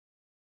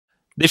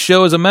This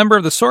show is a member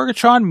of the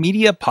Sorgatron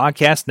Media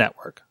Podcast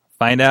Network.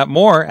 Find out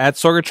more at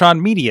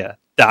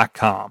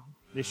sorgatronmedia.com.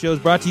 This show is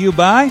brought to you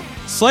by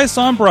Slice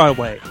on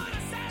Broadway,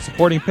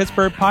 supporting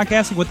Pittsburgh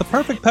podcasting with the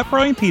perfect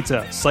pepperoni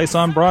pizza,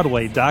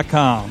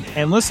 sliceonbroadway.com.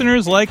 And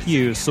listeners like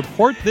you,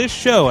 support this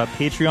show at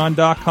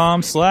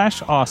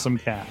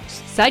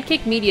patreon.com/awesomecast.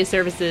 Sidekick Media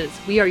Services.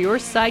 We are your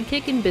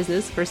sidekick in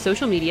business for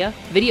social media,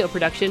 video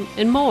production,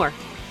 and more.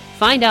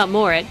 Find out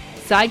more at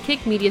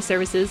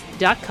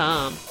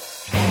sidekickmediaservices.com.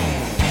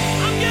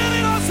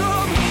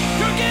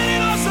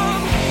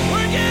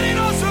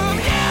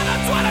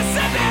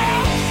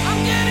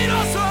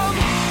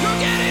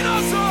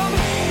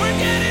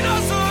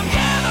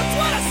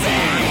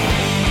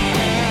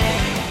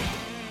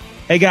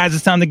 Hey guys,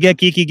 it's time to get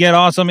geeky, get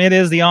awesome. It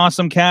is the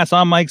Awesome Cast.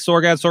 I'm Mike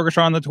Sorgat,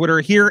 Sorgatron on the Twitter,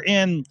 here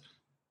in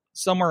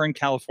somewhere in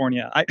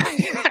California. I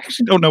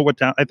actually don't know what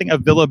town. I think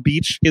Avila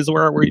Beach is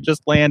where we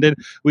just landed.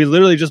 We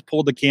literally just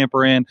pulled the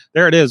camper in.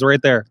 There it is,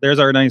 right there. There's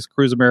our nice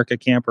Cruise America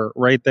camper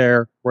right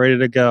there, ready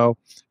to go.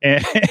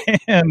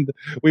 And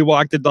we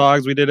walked the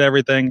dogs. We did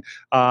everything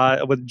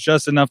with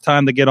just enough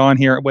time to get on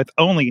here with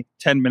only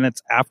 10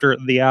 minutes after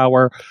the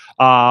hour.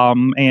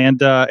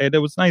 And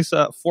it was a nice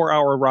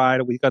 4-hour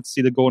ride. We got to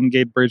see the Golden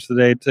Gate Bridge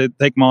today, to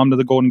take Mom to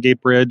the Golden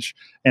Gate Bridge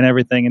and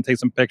everything and take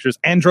some pictures,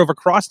 and drove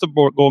across the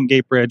Golden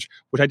Gate Bridge,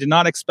 which I did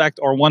not expect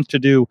or want to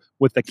do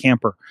with the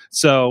camper.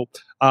 So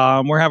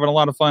we're having a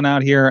lot of fun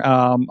out here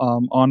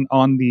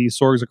on the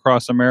Sorgs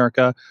Across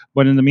America.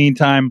 But in the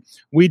meantime,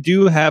 we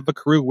do have a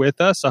crew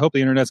with us. I hope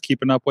the internet's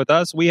keeping up with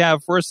us. We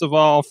have, first of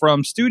all,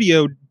 from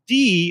Studio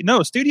C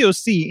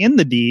in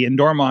the D in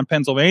Dormont,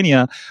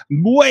 Pennsylvania,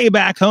 way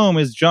back home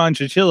is John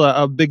Chichilla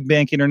of Big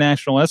Bank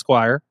International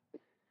Esquire.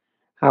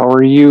 How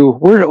are you?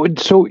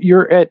 So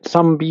you're at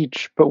some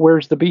beach, but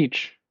where's the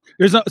beach?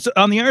 There's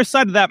on the other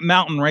side of that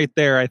mountain right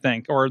there, I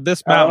think, or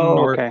this mountain,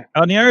 okay.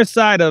 Or on the other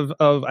side of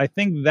I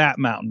think that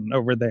mountain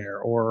over there,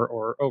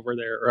 or over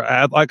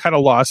there. I kind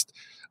of lost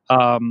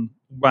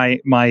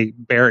my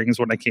bearings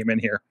when I came in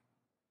here.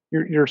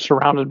 You're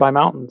surrounded by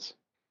mountains.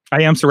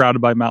 I am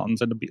surrounded by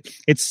mountains, and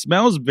it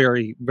smells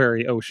very,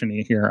 very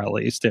oceany here, at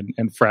least,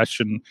 and fresh,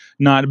 and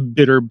not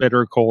bitter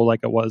cold like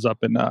it was up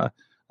in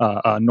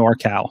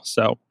NorCal.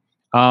 So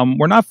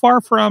we're not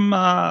far from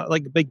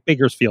like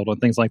Bakersfield and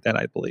things like that,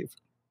 I believe.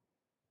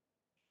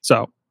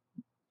 So,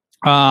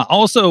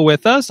 also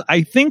with us,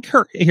 I think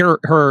her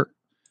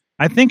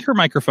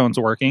microphone's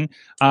working.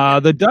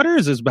 The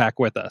Dutters is back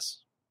with us.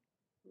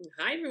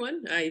 Hi,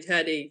 everyone. I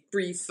had a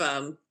brief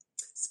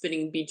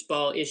spinning beach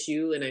ball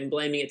issue, and I'm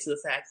blaming it to the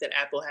fact that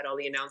Apple had all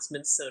the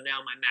announcements, so now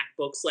my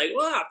MacBook's like,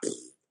 whoa.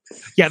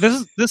 Yeah,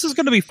 this is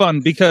going to be fun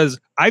because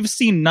I've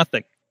seen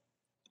nothing.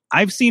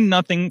 I've seen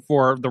nothing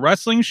for the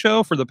wrestling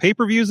show, for the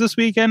pay-per-views this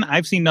weekend.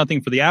 I've seen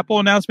nothing for the Apple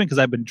announcement because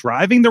I've been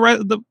driving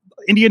the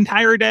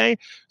entire day.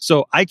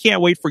 So I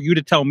can't wait for you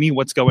to tell me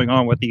what's going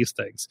on with these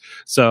things.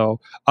 So,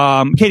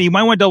 Katie, you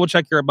might want to double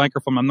check your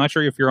microphone. I'm not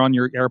sure if you're on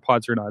your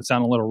AirPods or not. It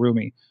sounded a little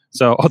roomy.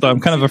 So, although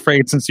I'm kind of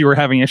afraid since you were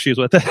having issues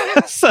with it.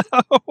 So,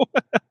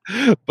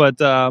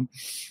 but,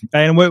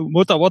 and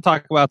we'll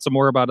talk about some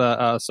more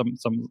about, some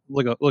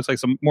looks like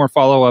some more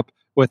follow up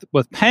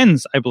with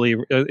pens, I believe,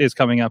 is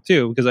coming up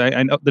too, because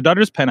I know the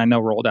Dutters pen I know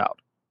rolled out.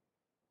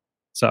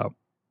 So,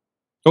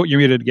 oh, you're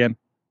muted again.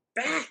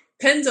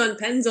 Pens on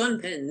pens on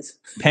pens.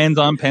 Pens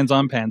on pens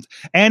on pens.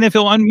 And if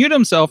he'll unmute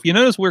himself, you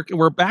notice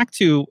we're back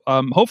to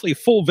hopefully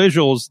full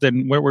visuals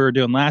than what we were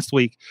doing last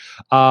week,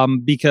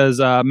 because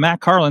Matt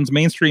Carlins,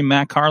 mainstream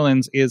Matt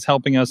Carlins, is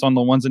helping us on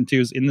the ones and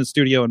twos in the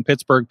studio in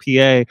Pittsburgh,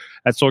 PA,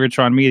 at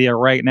Sorgatron Media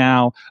right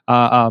now.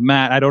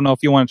 Matt, I don't know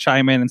if you want to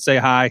chime in and say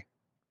hi.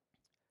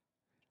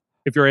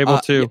 If you're able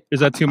to,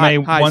 is that too many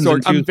ones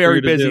and twos? I'm very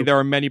busy. There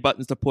are many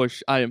buttons to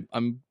push. But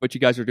you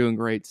guys are doing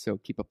great. So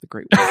keep up the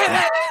great work.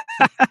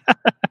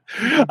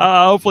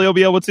 Hopefully you'll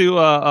be able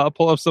to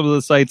pull up some of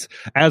the sites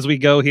as we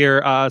go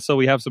here, so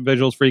we have some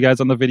visuals for you guys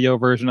on the video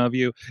version of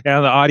you, and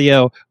on the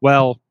audio,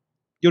 well,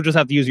 you'll just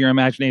have to use your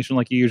imagination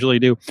like you usually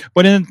do.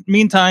 But in the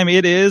meantime,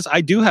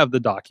 I do have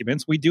the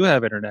documents. We do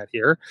have internet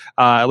here,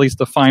 at least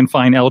the fine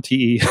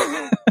LTE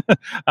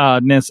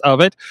ness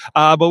of it.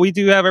 But we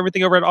do have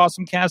everything over at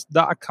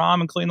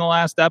awesomecast.com, including the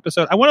last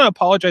episode. I want to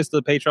apologize to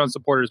the Patreon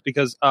supporters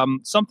because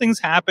something's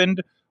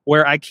happened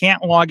where I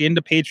can't log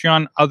into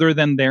Patreon other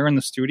than there in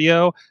the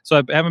studio. So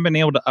I haven't been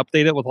able to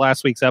update it with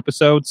last week's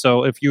episode.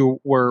 So if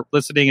you were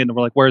listening and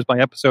were like, where's my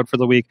episode for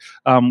the week?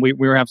 We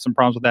were having some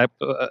problems with that.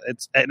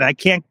 And I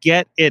can't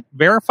get it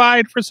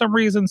verified for some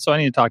reason. So I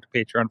need to talk to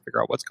Patreon and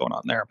figure out what's going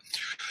on there.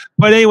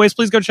 But anyways,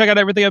 please go check out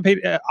everything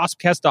at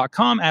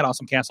awesomecast.com, at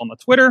awesomecast on the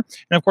Twitter.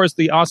 And of course,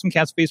 the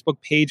Awesomecast Facebook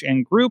page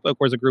and group. Of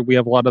course, a group we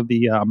have a lot of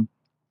the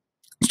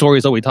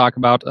stories that we talk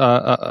about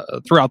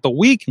throughout the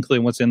week,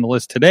 including what's in the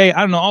list today.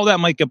 I don't know. All that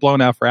might get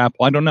blown out for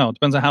Apple. I don't know. It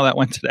depends on how that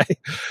went today.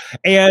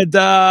 And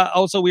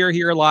also, we are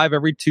here live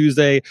every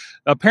Tuesday,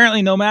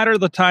 apparently no matter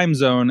the time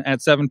zone,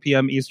 at 7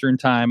 p.m. Eastern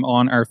time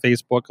on our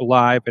Facebook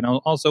Live. And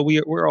also,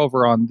 we're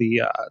over on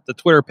the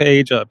Twitter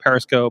page,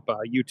 Periscope,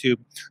 YouTube.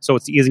 So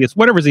it's the easiest,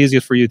 whatever's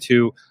easiest for you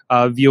to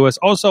view us.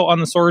 Also on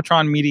the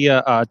Sorgatron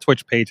Media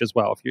Twitch page as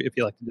well, if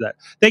you like to do that.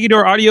 Thank you to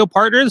our audio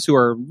partners who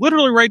are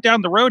literally right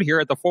down the road here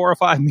at the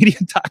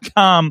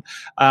 405media.com,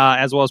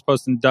 as well as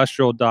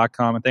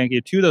postindustrial.com. And thank you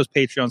to those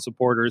Patreon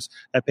supporters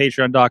at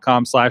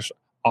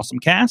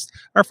patreon.com/awesomecast,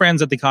 our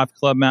friends at the Coffee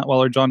Club, Matt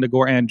Weller, John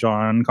DeGore, and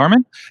John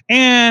Carmen,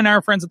 and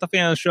our friends at the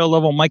Fan of the Show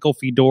level, Michael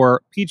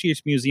Fedor,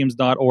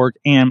 pghmuseums.org,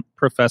 and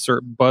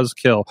Professor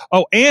Buzzkill.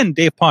 Oh, and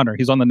Dave Ponder.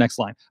 He's on the next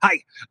line. Hi.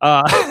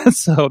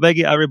 So thank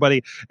you,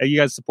 everybody. You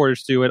guys support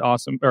us too at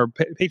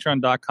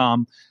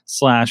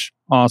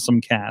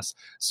patreon.com/awesomecast.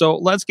 So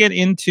let's get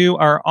into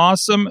our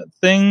awesome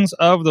things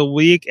of the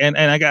week. And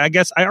I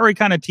guess I already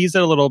kind of teased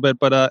it a little bit,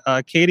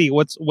 but Katie,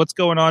 what's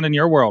going on in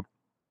your world?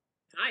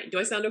 Hi. Do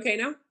I sound okay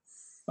now?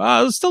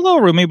 It's still a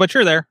little roomy, but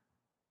you're there.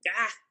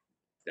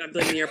 I'm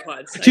blaming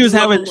AirPods. She was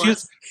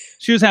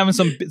having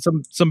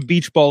some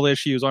beach ball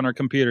issues on her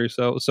computer,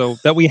 so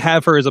that we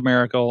have her as a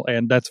miracle,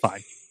 and that's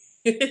fine.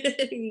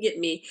 You get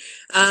me.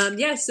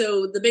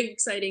 So the big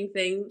exciting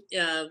thing,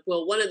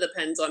 one of the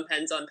pens on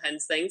pens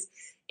things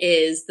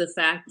is the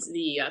fact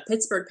the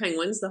Pittsburgh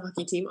Penguins, the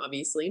hockey team,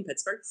 obviously in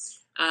Pittsburgh,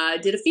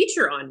 did a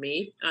feature on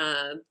me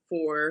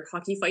for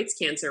Hockey Fights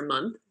Cancer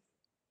Month.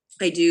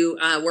 I do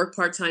work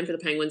part-time for the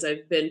Penguins.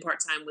 I've been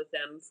part-time with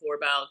them for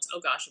about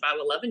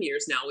 11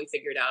 years now. We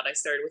figured out I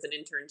started with an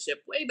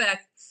internship way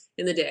back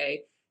in the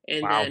day.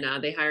 And then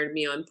they hired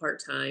me on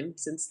part-time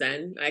since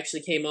then. I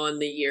actually came on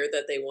the year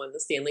that they won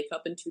the Stanley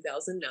Cup in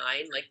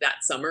 2009. Like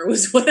that summer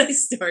was when I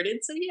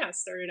started. So yeah, I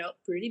started out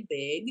pretty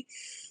big.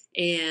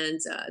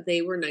 And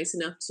they were nice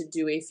enough to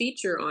do a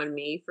feature on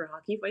me for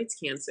Hockey Fights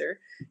Cancer.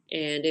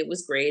 And it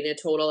was great.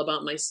 It told all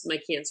about my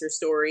cancer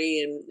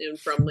story and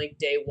from like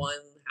day one,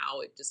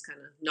 how it just kind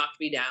of knocked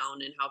me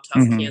down and how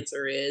tough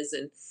cancer is.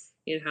 And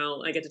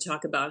how I get to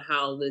talk about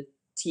how the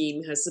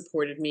team has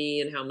supported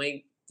me and how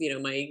my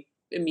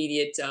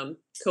immediate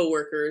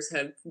coworkers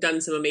have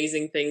done some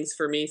amazing things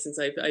for me since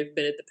I've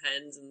been at the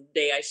Pens. And the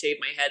day I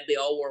shaved my head, they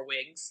all wore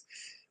wigs,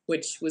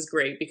 which was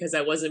great because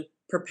I wasn't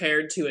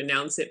prepared to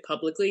announce it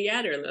publicly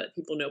yet or let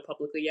people know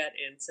publicly yet.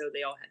 And so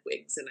they all had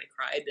wigs and I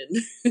cried and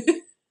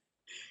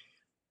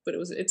but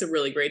it's a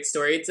really great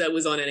story. It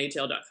was on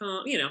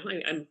NHL.com.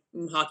 I'm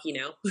hockey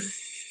now.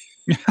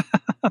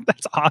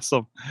 That's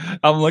awesome.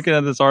 I'm looking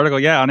at this article.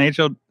 Yeah, on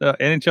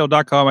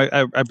NHL.com.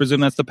 I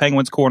presume that's the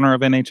Penguins corner of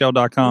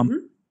NHL.com.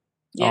 Mm-hmm.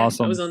 Yeah,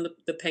 awesome. I was on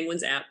the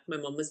Penguins app. My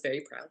mom was very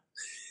proud.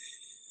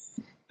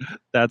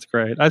 That's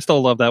great. I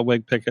still love that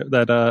wig pick.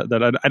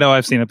 That I know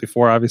I've seen it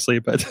before, obviously,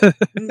 but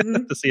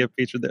to see it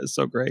featured there is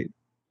so great.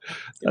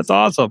 That's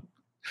awesome.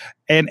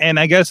 And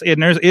I guess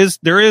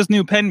there is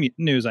new pen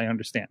news. I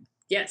understand.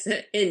 Yes,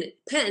 in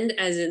pen,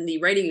 as in the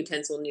writing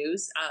utensil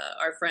news,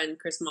 our friend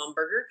Chris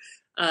Momberger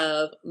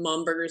of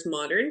Momberger's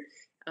Modern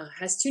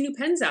has 2 new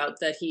pens out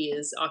that he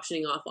is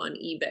auctioning off on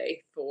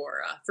eBay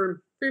for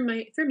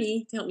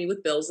me to help me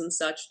with bills and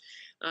such,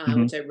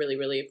 which I really,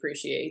 really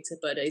appreciate.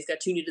 But he's got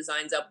 2 new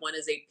designs up. One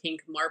is a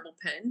pink marble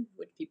pen,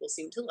 which people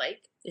seem to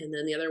like, and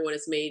then the other one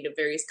is made of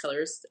various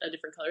colors,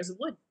 different colors of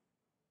wood.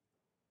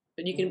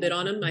 But you can bid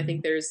on them. I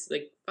think there's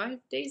like 5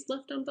 days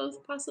left on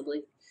both,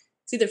 possibly.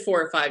 It's either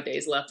 4 or 5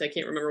 days left. I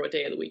can't remember what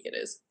day of the week it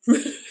is.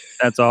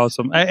 That's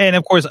awesome. And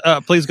of course,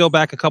 please go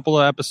back a couple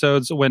of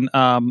episodes when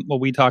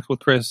we talked with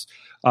Chris,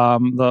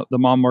 the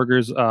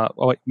Momberger's,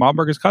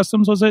 Momberger's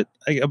Customs, was it?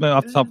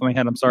 Off the top of my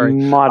head, I'm sorry.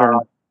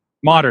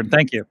 Modern,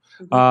 thank you.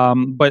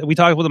 But we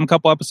talked with him a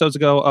couple episodes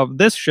ago of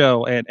this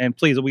show, and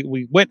please,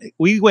 we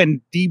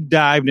went deep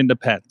dived into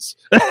pens,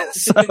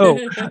 so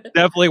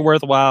definitely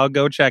worthwhile.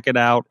 Go check it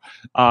out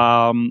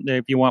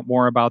if you want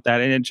more about that,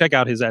 and check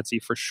out his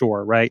Etsy for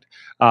sure, right?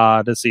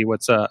 To see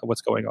what's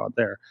going on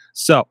there.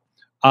 So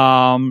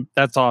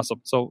that's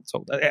awesome. So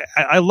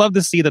I love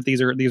to see that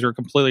these are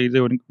completely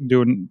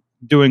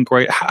doing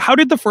great. How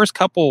did the first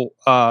couple?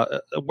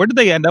 Where did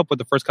they end up with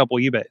the first couple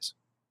eBays?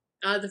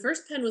 The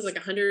first pen was like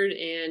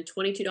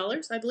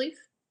 $122, I believe,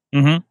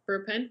 for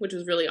a pen, which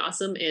was really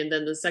awesome. And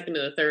then the second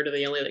and the third are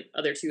the only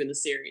other 2 in the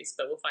series,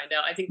 but we'll find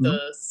out. I think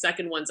the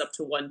second one's up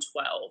to $112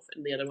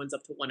 and the other one's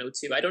up to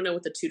 $102. I don't know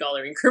what the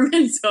 $2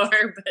 increments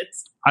are, but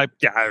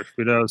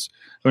who knows?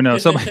 Who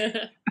knows?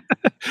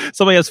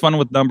 Somebody has fun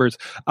with numbers.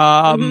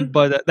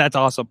 But that's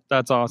awesome.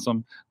 That's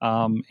awesome.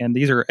 And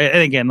these are,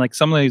 and again, like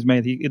some of these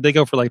they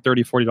go for like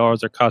 $30,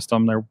 $40. They're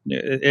custom.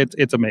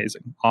 It's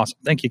amazing. Awesome.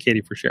 Thank you, Katie,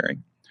 for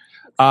sharing.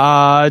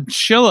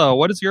 Chilla,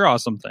 what is your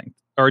awesome thing?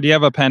 Or do you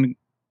have a pen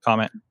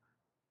comment?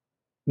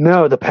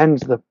 No, the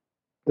pens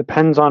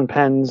on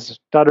pens,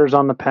 dudders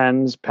on the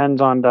pens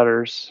on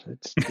dudders.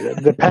 It's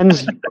the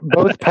pens.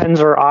 Both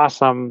pens are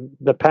awesome.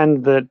 The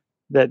pen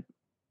that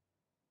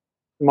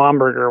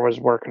Momberger was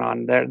working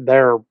on,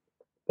 they're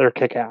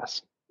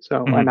kick-ass.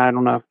 So, and I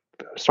don't know.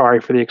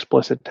 Sorry for the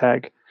explicit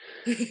tag.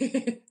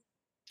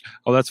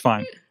 Oh, that's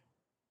fine.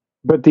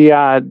 But the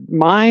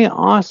my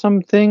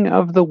awesome thing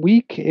of the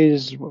week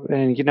is,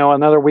 and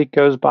another week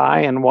goes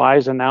by and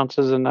Wise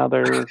announces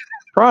another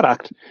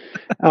product.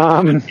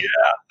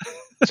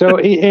 So,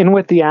 and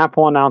with the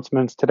Apple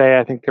announcements today,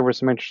 I think there was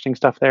some interesting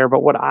stuff there.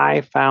 But what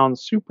I found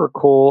super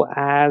cool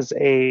as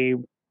a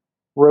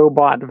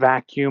robot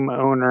vacuum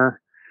owner,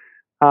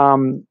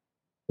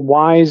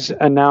 Wise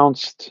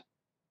announced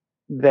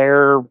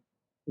their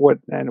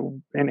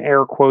in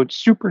air quotes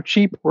super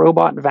cheap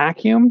robot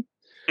vacuum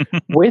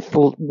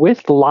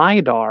with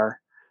LiDAR.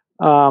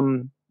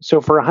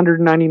 So for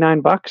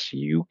 $199,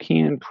 you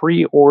can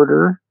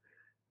pre-order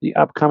the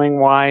upcoming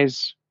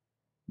Wise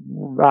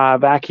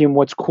vacuum.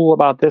 What's cool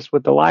about this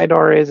with the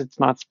LiDAR is it's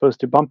not supposed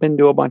to bump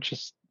into a bunch of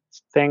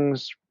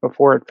things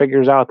before it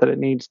figures out that it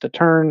needs to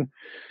turn.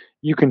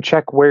 You can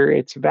check where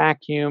it's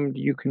vacuumed.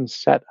 You can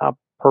set up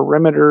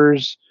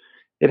perimeters.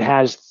 It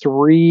has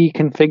 3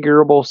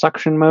 configurable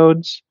suction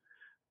modes.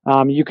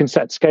 You can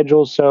set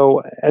schedules.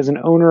 So as an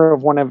owner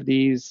of one of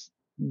these,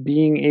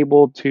 being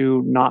able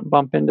to not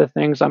bump into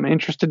things, I'm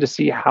interested to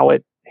see how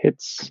it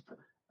hits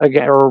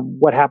again, or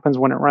what happens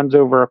when it runs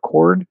over a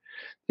cord.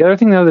 The other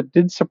thing, though, that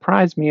did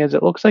surprise me is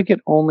it looks like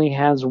it only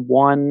has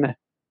one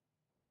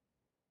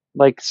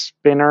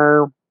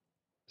spinner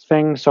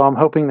thing. So I'm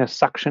hoping the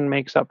suction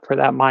makes up for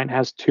that. Mine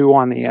has 2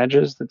 on the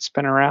edges that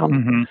spin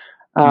around.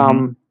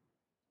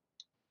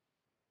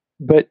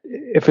 But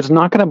if it's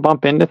not going to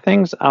bump into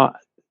things,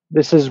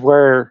 this is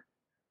where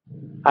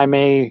I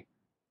may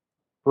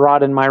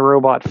broaden my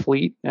robot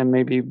fleet, and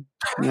maybe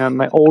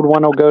my old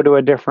one will go to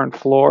a different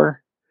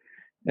floor,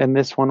 and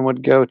this one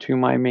would go to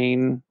my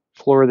main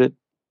floor that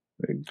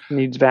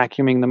needs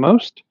vacuuming the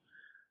most.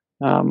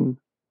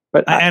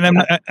 But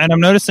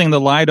I'm noticing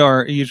the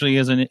LiDAR usually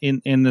isn't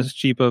in this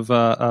cheap of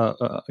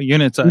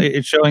units.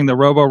 It's showing the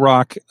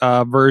Roborock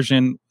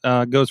version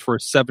goes for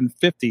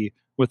 $750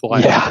 with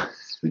LiDAR. Yeah.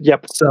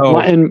 Yep. So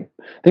and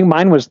I think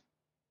mine was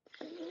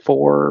 $300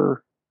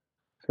 or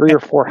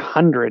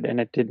 $400, and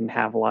it didn't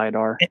have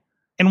LiDAR.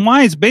 And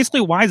Wise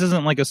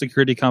isn't like a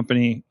security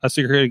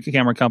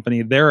camera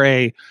company. They're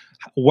a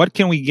what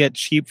can we get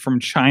cheap from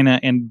China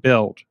and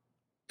build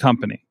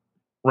company,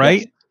 right?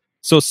 Yes.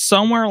 So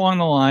somewhere along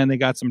the line, they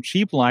got some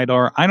cheap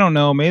LiDAR. I don't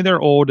know, maybe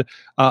their old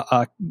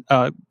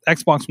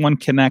Xbox One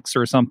Kinects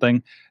or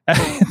something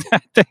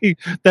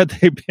that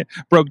they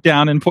broke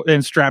down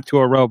and strapped to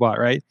a robot,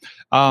 right?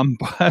 So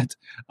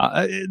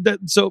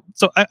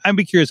I'd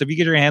be curious if you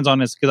get your hands on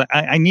this, because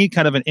I need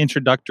kind of an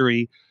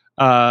introductory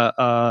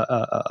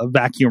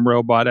vacuum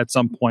robot at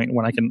some point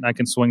when I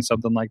can swing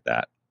something like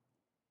that.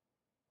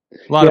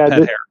 A lot of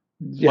pet hair.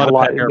 Yeah, a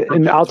lot of pet hair.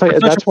 And I'll tell you,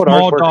 that's what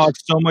small dog,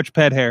 so much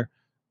pet hair.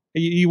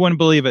 You wouldn't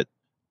believe it.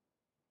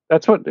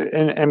 That's what,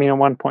 and I mean, at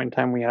one point in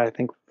time, we had, I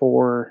think, 3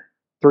 or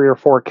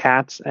 4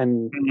 cats,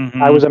 and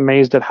I was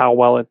amazed at how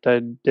well it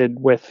did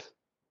with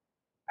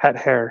pet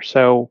hair.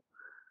 So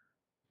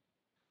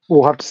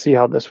we'll have to see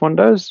how this one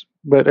does.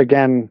 But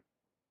again,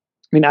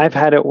 I mean, I've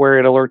had it where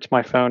it alerts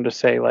my phone to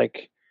say,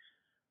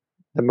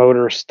 the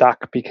motor is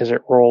stuck because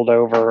it rolled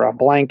over a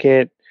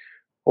blanket,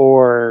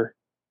 or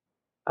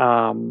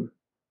I've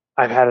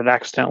had it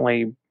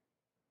accidentally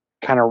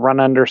kind of run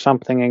under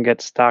something and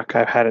get stuck.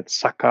 I've had it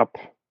suck up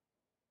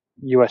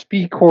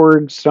USB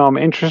cords. So I'm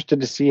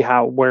interested to see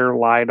where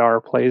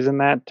LiDAR plays in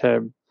that,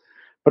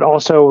 but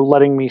also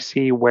letting me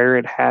see where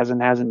it has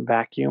and hasn't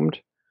vacuumed.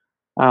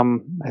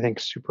 I think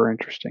super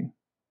interesting.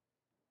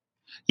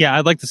 Yeah,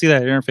 I'd like to see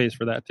that interface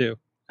for that too.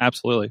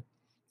 Absolutely.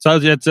 So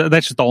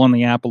that's just all in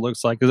the app. It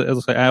looks like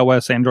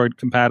iOS, Android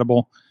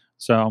compatible.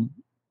 So,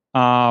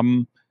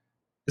 is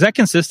that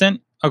consistent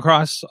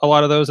across a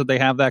lot of those that they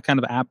have that kind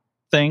of app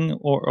thing?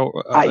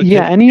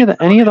 Yeah, any of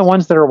the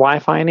ones that are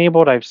Wi-Fi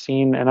enabled, I've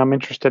seen, and I'm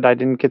interested. I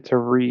didn't get to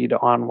read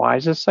on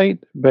Wise's site,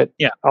 but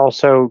yeah,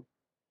 also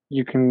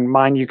you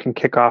can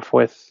kick off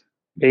with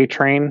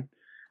A-Train,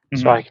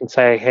 so I can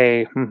say,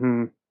 hey,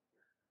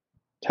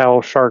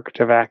 tell Shark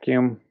to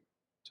vacuum.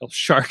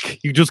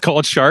 Shark. You just call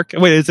it Shark?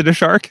 Wait, is it a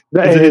Shark?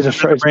 It is a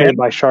Shark. It's made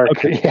by Shark.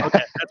 Okay. Yeah.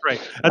 Okay, that's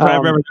right. That's right. I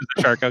remember there's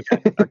a Shark.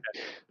 Okay.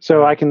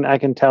 So I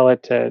can tell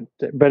it to,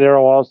 but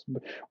it'll also,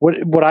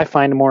 what I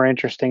find more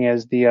interesting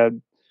is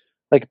the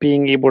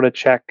being able to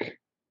check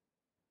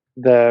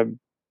the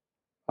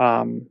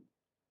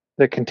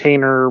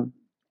container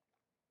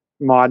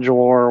module,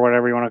 or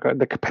whatever you want to call it,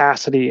 the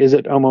capacity. Is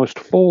it almost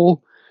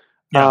full?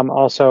 Yeah.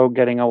 Also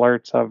getting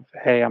alerts of,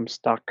 hey, I'm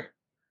stuck.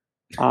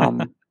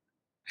 Help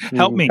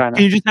me. Can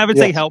you just have it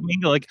say help me?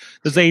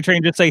 Does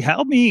A-Train just say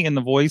help me in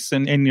the voice,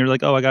 and you're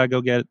like, oh, I gotta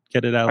go get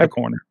it out of the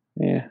corner.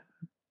 Yeah.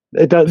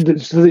 It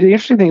does. So the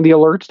interesting thing, the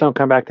alerts don't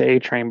come back to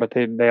A-Train, but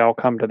they all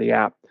come to the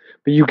app.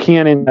 But you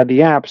can in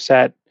the app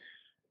set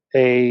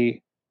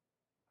a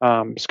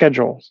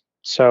schedule.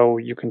 So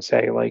you can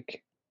say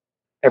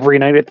every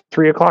night at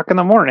 3:00 in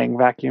the morning,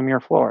 vacuum your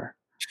floor.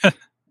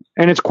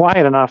 And it's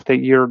quiet enough that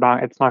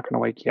it's not going to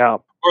wake you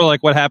up. Or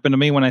like what happened to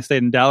me when I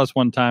stayed in Dallas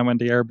one time, went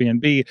to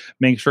Airbnb.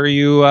 Make sure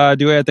you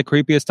do it at the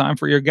creepiest time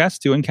for your guests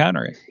to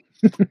encounter it.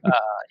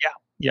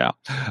 Yeah.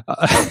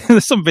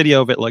 There's some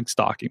video of it like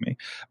stalking me.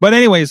 But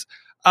anyways,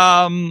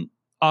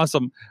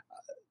 awesome.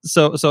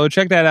 So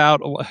check that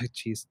out.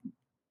 Jeez.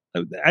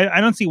 I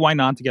don't see why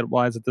not to get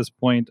Wise at this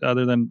point,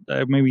 other than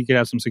maybe you could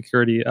have some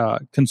security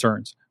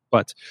concerns.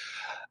 But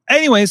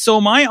anyway,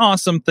 so my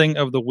awesome thing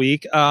of the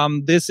week,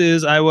 this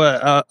is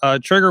a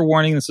trigger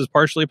warning. This is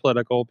partially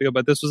political,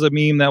 but this was a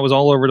meme that was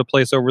all over the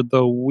place over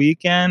the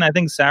weekend. I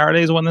think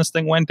Saturday is when this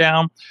thing went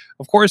down.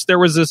 Of course, there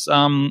was this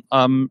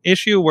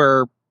issue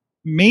where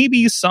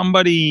maybe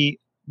somebody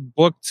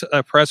booked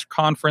a press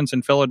conference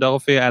in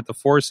Philadelphia at the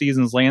Four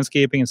Seasons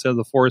Landscaping instead of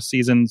the Four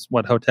Seasons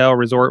hotel,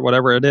 resort,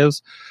 whatever it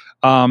is.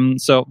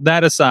 So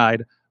that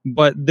aside,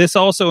 but this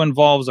also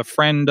involves a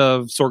friend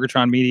of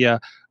Sorgatron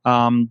Media,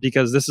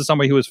 because this is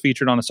somebody who was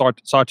featured on a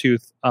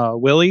Sawtooth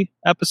Willie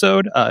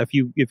episode. If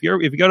you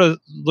go to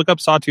look up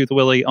Sawtooth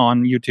Willie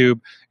on YouTube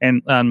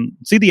and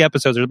see the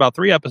episodes, there's about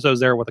 3 episodes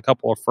there with a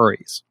couple of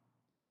furries.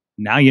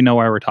 Now you know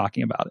why we're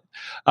talking about it.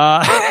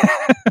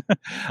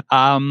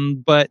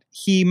 But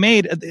he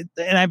made,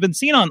 and I've been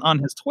seeing on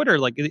his Twitter,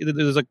 like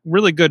there's a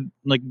really good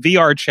like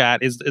VR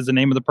chat is the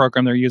name of the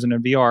program they're using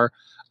in VR.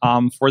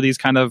 For these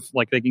kind of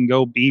like they can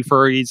go be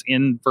furries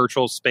in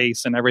virtual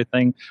space and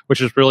everything, which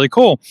is really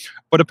cool.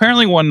 But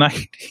apparently one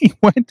night he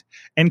went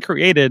and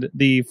created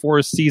the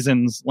Four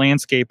Seasons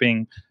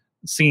landscaping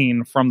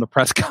scene from the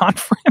press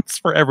conference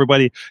for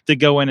everybody to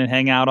go in and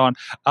hang out on.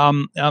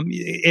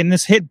 And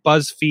this hit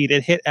BuzzFeed,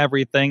 it hit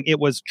everything.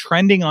 It was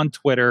trending on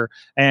Twitter.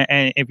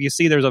 And if you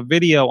see, there's a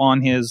video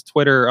on his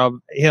Twitter of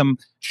him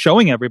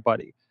showing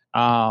everybody.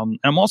 And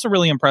I'm also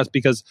really impressed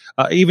because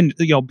even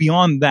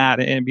beyond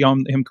that and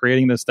beyond him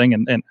creating this thing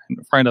and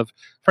friend of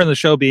the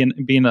show being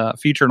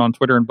featured on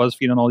Twitter and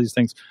BuzzFeed and all these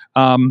things,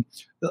 I'm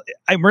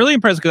really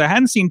impressed because I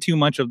hadn't seen too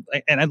much of,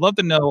 and I'd love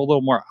to know a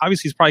little more.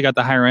 Obviously, he's probably got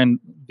the higher end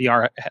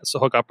VR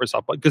hookup or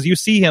stuff, because you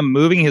see him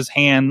moving his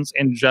hands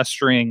and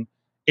gesturing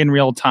in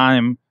real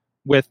time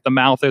with the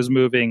mouth is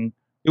moving,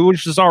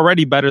 which is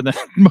already better than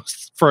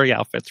most furry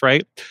outfits,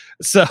 right?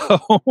 So,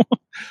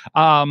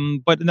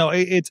 but no,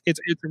 it's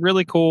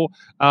really cool.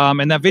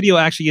 And that video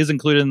actually is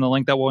included in the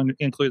link that we'll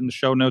include in the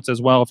show notes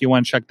as well, if you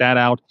want to check that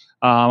out.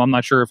 I'm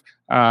not sure if,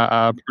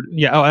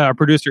 our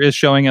producer is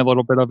showing a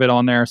little bit of it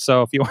on there.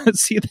 So if you want to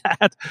see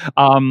that,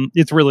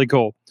 it's really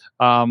cool.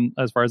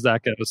 As far as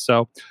that goes.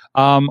 So,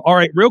 all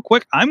right, real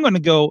quick, I'm going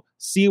to go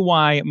see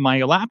why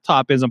my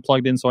laptop isn't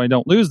plugged in so I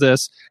don't lose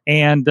this.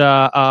 And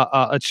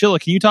Chilla,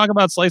 can you talk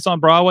about Slice on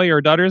Broadway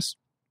or Dutters?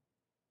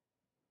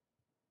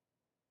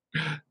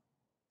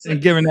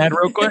 And giving that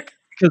real quick,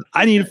 because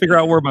I need to figure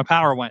out where my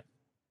power went.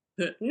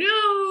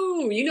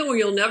 No, you know where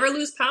you'll never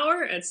lose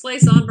power? At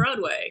Slice on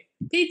Broadway.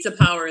 Pizza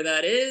power,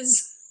 that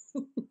is.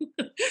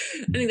 I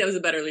think that was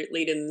a better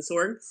lead in the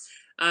sword.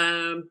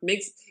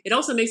 It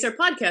also makes our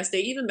podcast day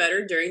even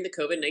better during the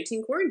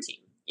COVID-19 quarantine.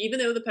 Even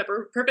though the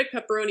perfect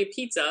pepperoni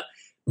pizza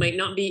might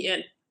not be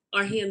in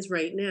our hands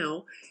right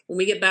now, when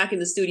we get back in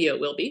the studio,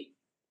 it will be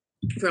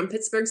from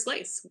Pittsburgh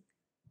Slice.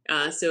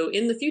 So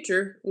in the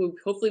future,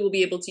 hopefully we'll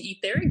be able to eat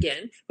there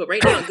again. But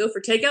right now, go for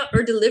takeout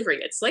or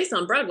delivery at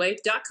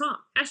sliceonbroadway.com.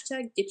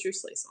 #get your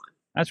slice on.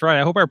 That's right.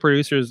 I hope our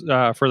producers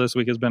for this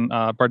week has been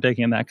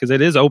partaking in that, because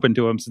it is open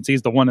to him since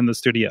he's the one in the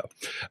studio.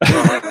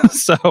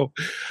 So,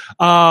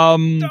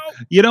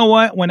 you know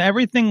what? When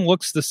everything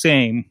looks the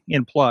same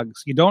in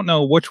plugs, you don't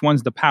know which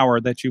one's the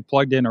power that you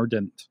plugged in or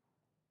didn't.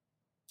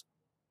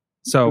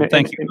 So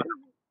thank you.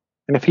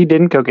 And if he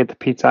didn't go get the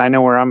pizza, I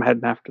know where I'm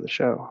heading after the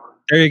show.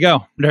 There you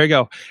go.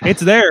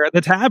 It's there.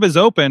 The tab is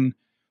open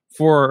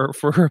for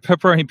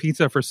pepperoni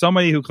pizza for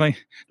somebody who claims.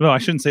 No, I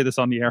shouldn't say this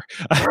on the air.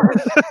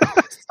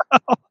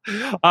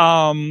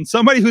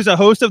 Somebody who's a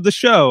host of the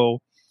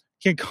show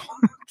can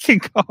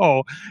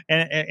go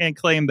and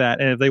claim that,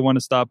 and if they want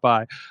to stop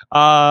by.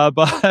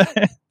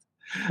 But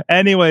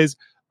anyways,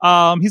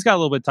 he's got a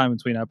little bit of time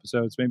between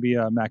episodes. Maybe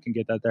Matt can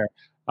get that there.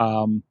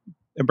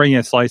 And bring you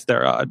a slice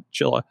there,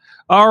 Chilla.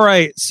 All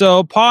right,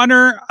 so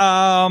Potter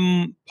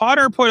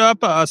put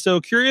up,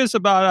 so curious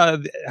about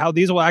how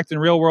these will act in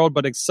real world,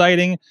 but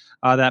exciting.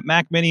 That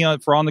Mac Mini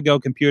for on-the-go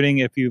computing,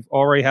 if you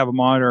already have a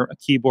monitor, a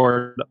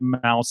keyboard,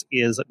 mouse,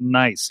 is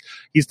nice.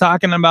 He's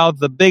talking about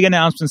the big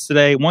announcements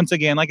today. Once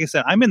again, like I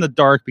said, I'm in the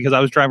dark because I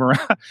was driving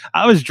around.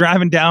 I was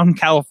driving down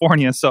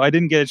California, so I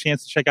didn't get a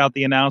chance to check out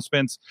the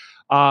announcements.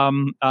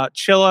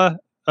 Chilla,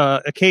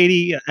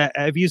 Katie,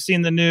 have you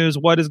seen the news?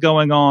 What is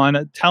going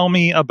on? Tell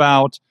me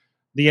about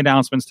the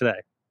announcements today.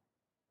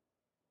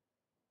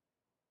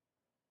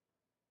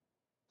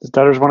 Does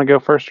Dutters want to go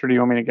first, or do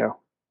you want me to go?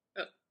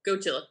 Go,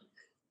 Chilla.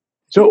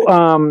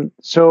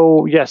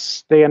 So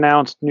yes, they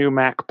announced new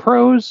Mac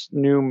Pros,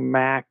 new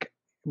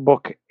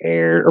MacBook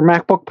Air, or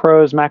MacBook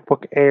Pros,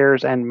 MacBook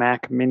Airs, and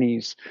Mac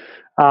Minis,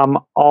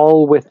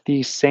 all with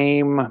the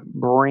same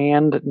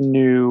brand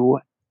new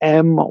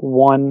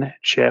M1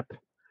 chip.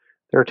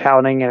 They're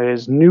touting it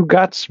as new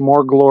guts,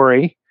 more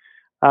glory.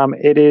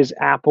 It is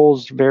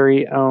Apple's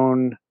very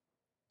own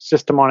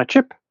system on a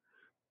chip.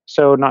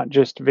 So not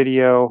just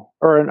video,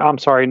 or I'm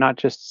sorry, not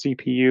just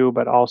CPU,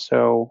 but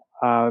also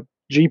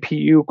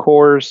GPU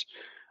cores.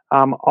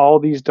 All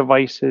these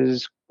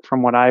devices,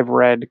 from what I've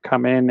read,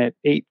 come in at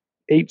eight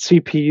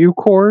CPU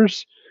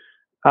cores,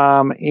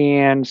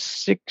 and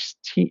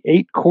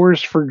 8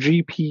 cores for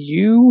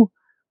GPU,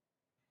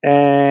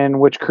 and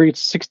which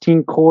creates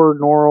 16 core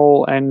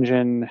neural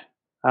engine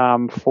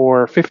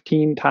for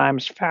 15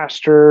 times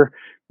faster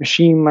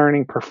machine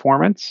learning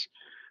performance.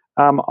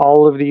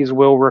 All of these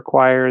will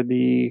require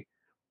the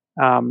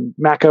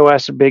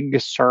macOS Big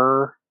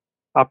Sur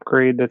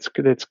upgrade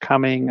that's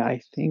coming.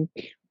 I think,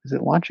 is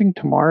it launching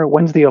tomorrow?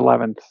 When's the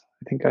 11th?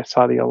 I think I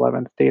saw the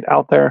 11th date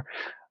out there.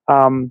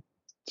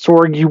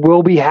 Sorg, you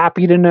will be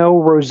happy to know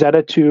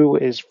Rosetta 2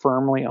 is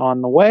firmly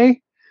on the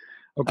way.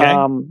 Okay.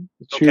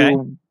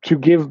 To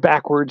give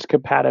backwards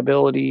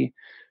compatibility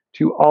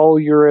to all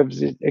your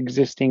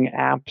existing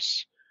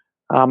apps,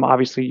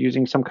 obviously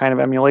using some kind of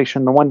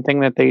emulation. The one thing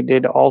that they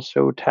did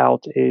also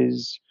tout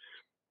is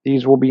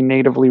these will be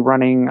natively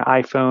running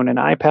iPhone and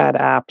iPad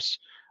apps.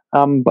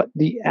 But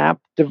the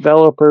app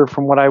developer,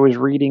 from what I was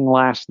reading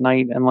last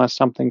night, unless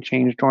something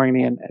changed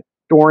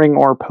during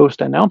or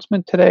post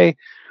announcement today,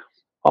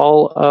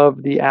 all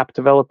of the app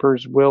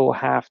developers will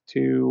have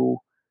to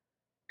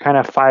kind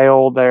of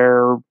file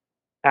their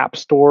App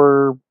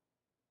Store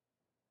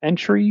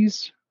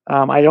entries.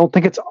 I don't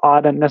think it's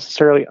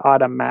necessarily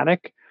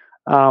automatic.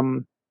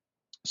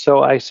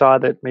 So I saw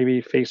that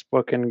maybe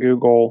Facebook and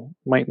Google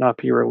might not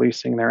be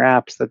releasing their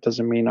apps. That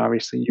doesn't mean,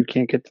 obviously, you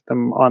can't get to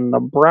them on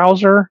the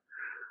browser.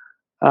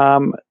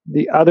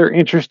 The other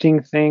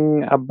interesting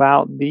thing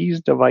about these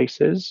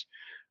devices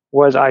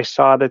was I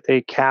saw that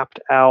they capped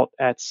out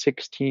at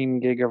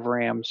 16 gig of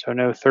RAM. So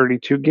no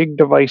 32 gig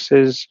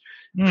devices.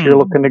 If you're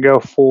looking to go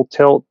full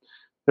tilt,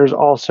 there's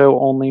also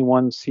only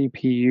one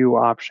CPU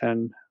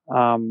option.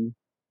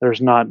 They're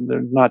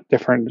not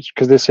different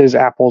because this is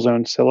Apple's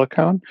own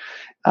silicone.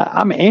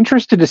 I'm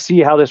interested to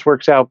see how this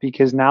works out,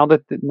 because now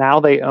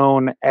they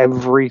own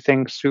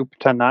everything soup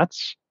to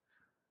nuts.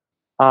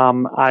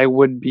 I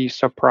would be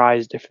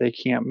surprised if they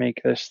can't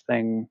make this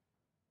thing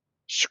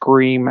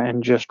scream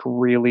and just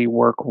really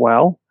work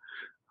well.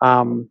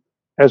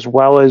 As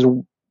well as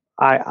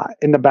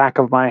in the back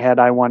of my head,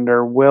 I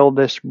wonder, will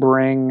this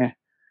bring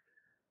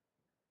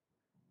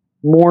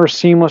more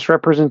seamless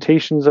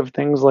representations of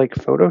things like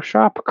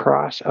Photoshop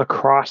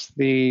across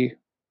the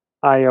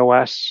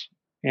iOS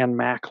and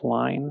Mac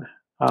line?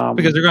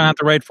 Because they're going to have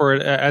to write for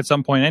it at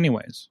some point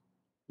anyways.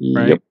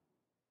 Right? Yep.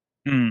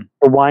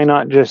 So why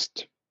not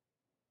just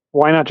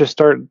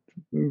start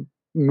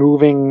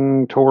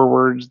moving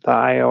towards the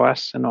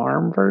iOS and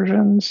ARM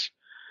versions?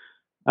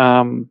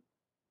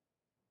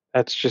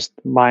 That's just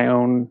my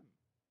own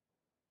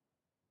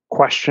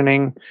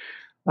questioning.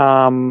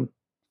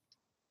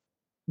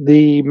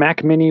 The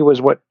Mac Mini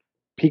was what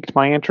piqued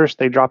my interest.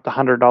 They dropped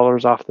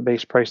 $100 off the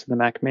base price of the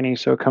Mac Mini,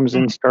 so it comes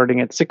in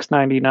starting at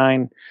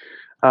 $699.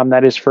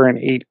 That is for an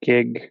 8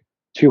 gig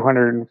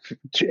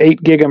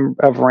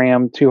of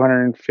RAM,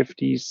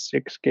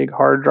 256 gig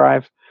hard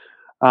drive.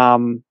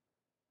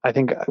 I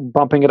think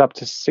bumping it up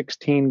to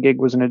 16 gig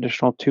was an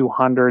additional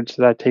 $200,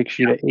 so that takes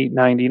you to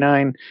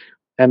 $899.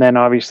 And then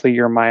obviously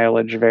your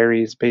mileage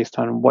varies based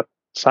on what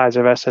size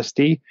of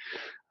SSD.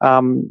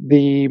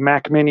 The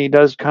Mac Mini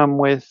does come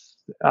with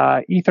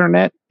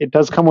Ethernet. It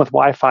does come with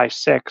Wi-Fi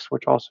 6,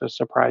 which also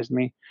surprised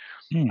me.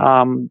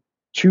 2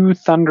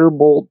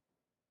 Thunderbolt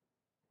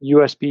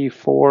USB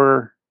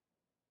 4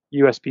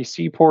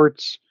 USB-C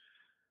ports,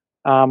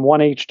 1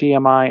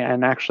 HDMI,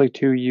 and actually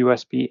 2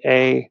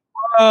 USB-A.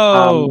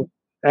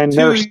 And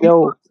they're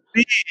still...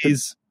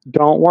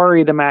 Don't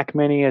worry, the Mac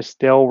Mini is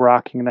still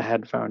rocking the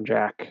headphone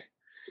jack.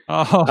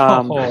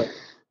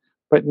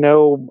 But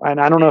no, and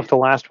I don't know if the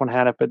last one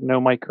had it, but no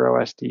micro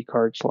SD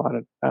card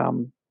slotted.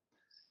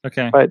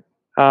 Okay. But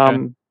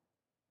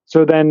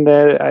so then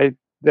the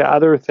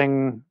other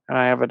thing, and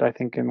I have it, I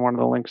think, in one of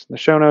the links in the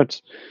show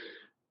notes,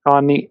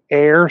 on the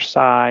Air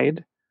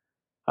side,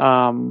 they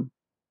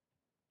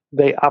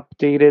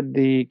updated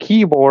the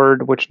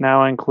keyboard, which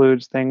now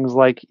includes things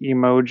like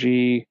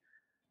emoji,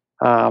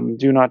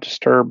 do not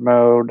disturb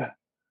mode,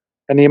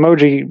 and the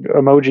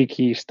emoji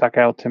key stuck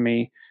out to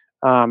me.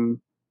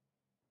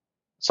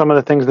 Some of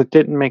the things that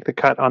didn't make the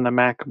cut on the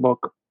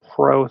MacBook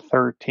Pro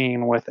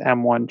 13 with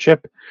M1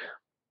 chip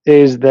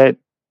is that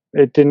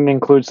it didn't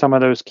include some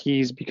of those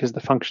keys because the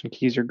function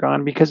keys are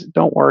gone. Because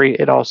don't worry,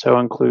 it also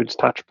includes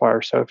touch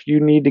bar. So if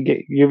you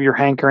have your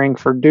hankering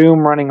for Doom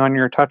running on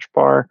your touch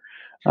bar,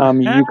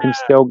 you can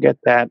still get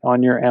that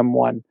on your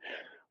M1.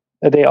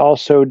 They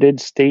also did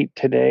state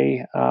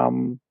today,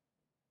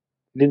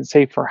 didn't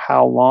say for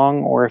how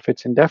long or if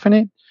it's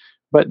indefinite,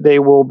 but they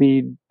will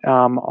be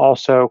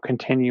also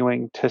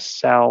continuing to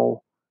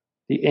sell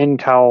the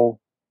Intel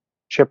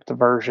chipped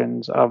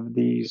versions of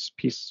these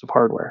pieces of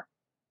hardware.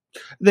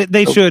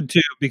 They should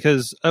too,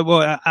 because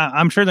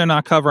I'm sure they're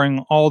not covering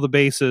all the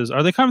bases.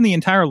 Are they covering the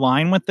entire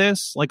line with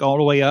this, like all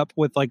the way up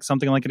with like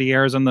something like the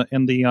Airs and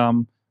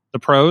the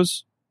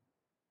Pros?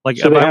 Like,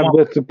 so they have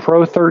the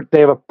Pro 13.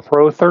 They have a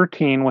Pro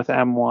 13 with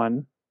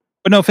M1.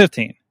 But no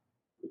 15.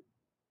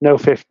 No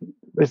 15.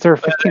 Is there a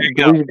There 15? you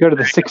go. We go to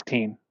the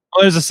 16.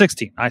 Oh, there's a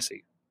 16. I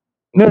see.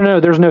 No,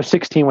 there's no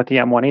 16 with the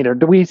M1 either.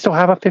 Do we still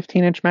have a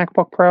 15-inch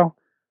MacBook Pro,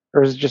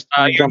 or is it just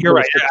You're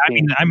right. I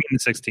mean the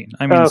 16.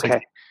 I mean the 16.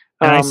 Okay.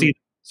 And I see.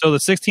 So the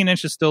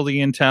 16-inch is still the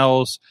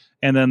Intels,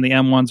 and then the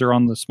M1s are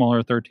on the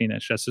smaller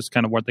 13-inch. That's just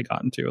kind of what they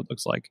got into. It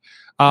looks like.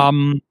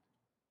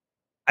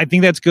 I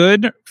think that's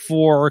good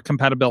for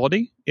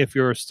compatibility. If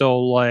you're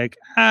still like,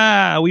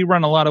 we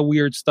run a lot of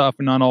weird stuff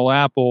and not all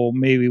Apple,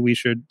 maybe we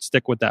should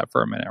stick with that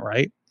for a minute,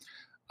 right?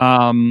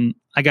 I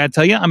gotta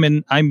tell you,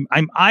 I'm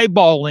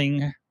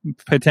eyeballing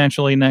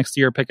potentially next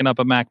year picking up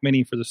a Mac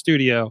Mini for the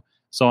studio,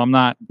 so I'm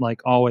not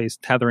like always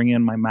tethering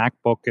in my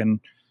MacBook and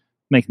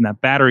making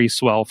that battery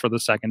swell for the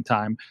second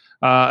time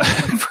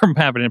from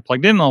having it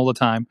plugged in all the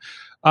time.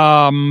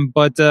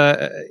 But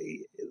that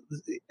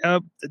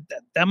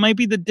might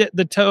be dip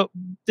the toe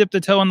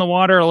in the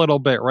water a little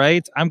bit,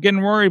 right? I'm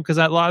getting worried because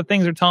a lot of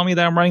things are telling me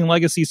that I'm running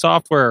legacy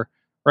software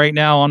right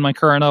now on my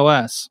current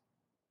OS.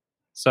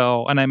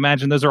 So, and I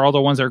imagine those are all the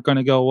ones that are going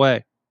to go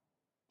away.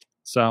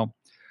 So,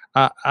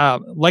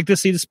 like to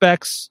see the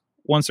specs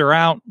once they're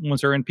out,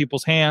 once they're in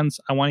people's hands.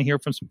 I want to hear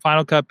from some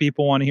Final Cut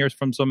people, want to hear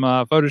from some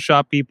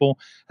Photoshop people,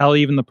 hell,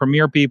 even the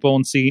Premiere people,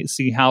 and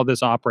see how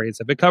this operates.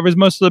 If it covers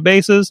most of the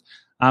bases,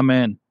 I'm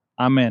in.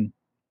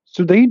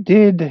 So they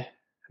did, and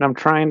I'm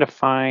trying to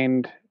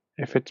find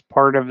if it's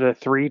part of the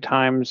 3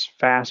 times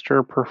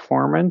faster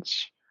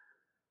performance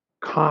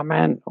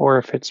comment or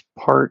if it's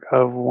part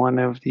of one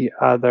of the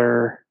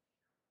other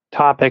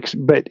topics.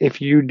 But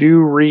if you do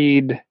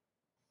read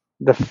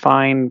the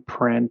fine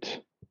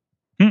print,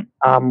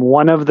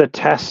 one of the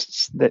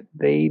tests that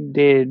they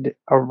did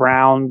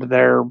around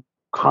their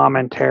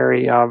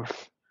commentary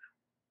of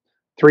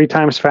 3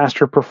 times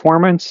faster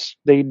performance,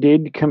 they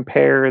did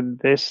compare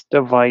this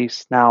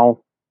device.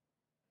 Now,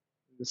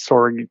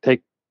 sorry,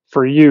 take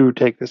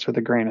this with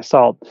a grain of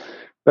salt,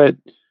 but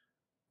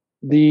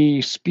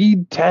the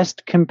speed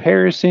test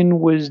comparison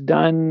was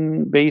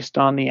done based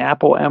on the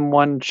Apple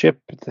M1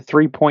 chip, the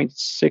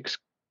 3.6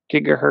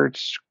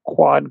 gigahertz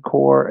quad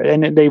core,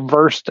 and they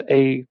versed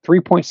a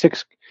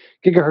 3.6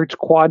 gigahertz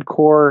quad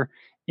core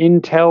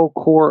Intel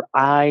Core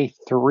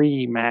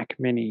i3 Mac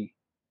Mini.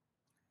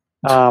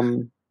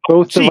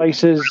 Both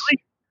devices,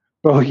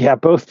 really?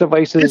 Both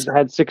devices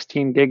had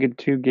 16 gig and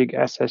 2 gig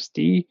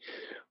SSD.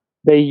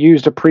 They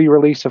used a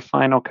pre-release of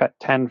Final Cut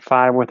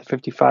 10.5 with a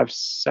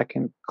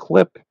 55-second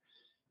clip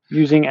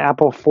using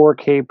Apple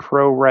 4K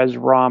ProRes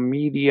RAW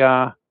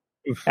media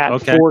at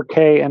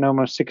 4K and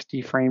almost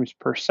 60 frames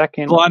per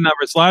second. A lot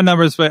of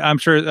numbers, but I'm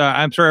sure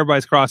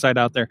everybody's cross-eyed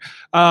out there.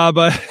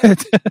 But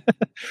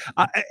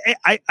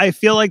I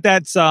feel like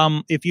that's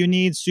if you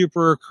need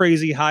super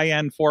crazy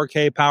high-end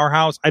 4K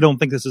powerhouse, I don't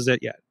think this is it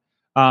yet.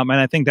 And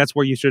I think that's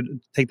where you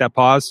should take that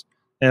pause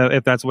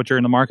if that's what you're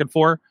in the market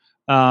for.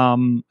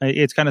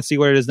 It's kind of see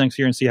what it is next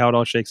year and see how it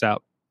all shakes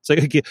out. So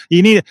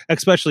you need,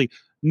 especially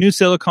new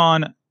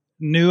silicon,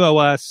 new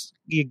OS.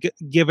 You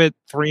give it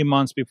 3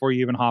 months before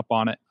you even hop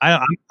on it.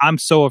 I'm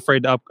so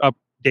afraid to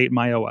update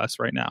my OS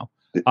right now.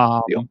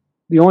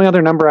 The only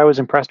other number I was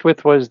impressed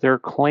with was they're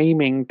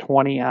claiming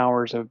 20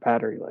 hours of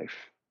battery life.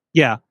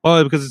 Yeah,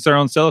 well, because it's their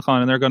own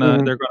silicon, and they're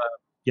gonna.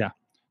 Yeah.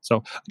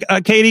 So,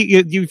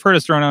 Katie, you've heard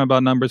us throwing out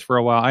about numbers for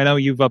a while. I know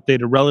you've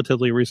updated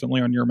relatively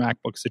recently on your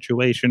MacBook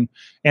situation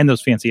and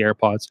those fancy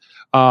AirPods.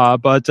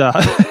 But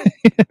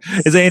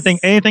is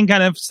anything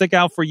kind of stick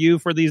out for you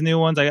for these new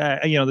ones?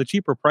 The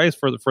cheaper price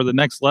for the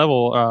next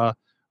level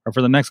or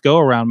for the next go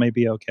around may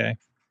be okay.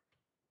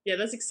 Yeah,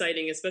 that's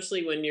exciting,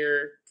 especially when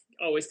you're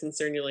always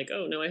concerned. You're like,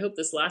 oh no, I hope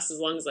this lasts as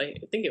long as I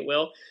think it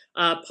will.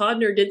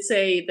 Podner did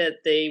say that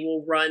they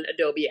will run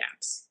Adobe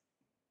apps.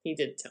 He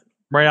did tell me.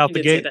 Right out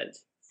the gate.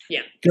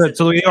 Yeah. Good.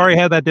 So we already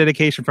had that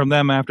dedication from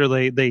them after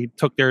they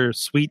took their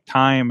sweet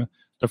time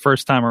the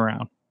first time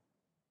around.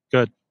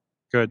 Good.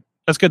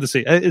 That's good to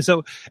see.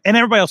 So, and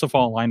everybody else will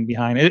fall in line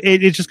behind.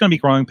 It's just going to be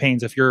growing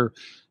pains if you're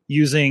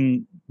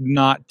using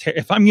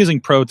if I'm using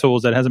Pro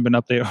Tools that hasn't been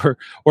updated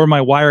or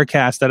my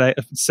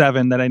Wirecast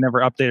 7 that I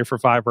never updated for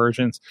 5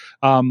 versions.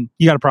 You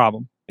got a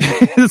problem.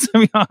 To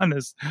be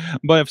honest.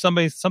 But if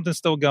something's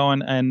still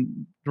going,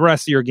 and the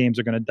rest of your games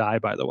are going to die,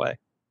 by the way.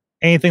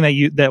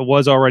 Anything that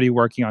was already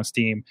working on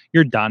Steam,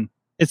 you're done.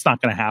 It's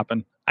not going to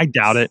happen. I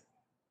doubt it.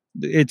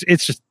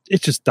 It's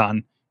just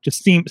done. Just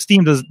Steam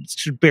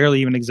should barely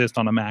even exist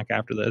on a Mac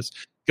after this.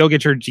 Go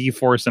get your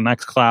GeForce and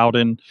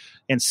xCloud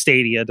and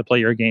Stadia to play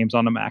your games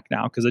on a Mac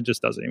now, because it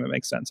just doesn't even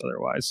make sense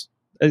otherwise.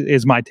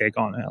 Is my take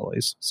on it, at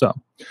least. So,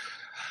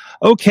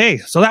 okay,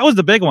 so that was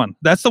the big one.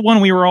 That's the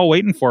one we were all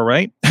waiting for,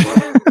 right?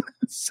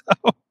 So.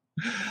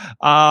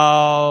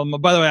 By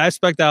the way, I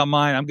spec'd out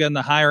mine. I'm getting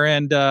the higher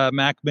end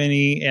Mac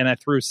Mini, and I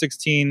threw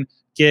 16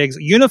 gigs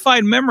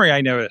unified memory.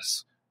 I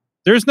notice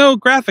there's no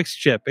graphics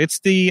chip. It's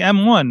the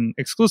M1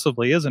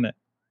 exclusively, isn't it?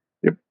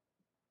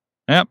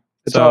 Yep.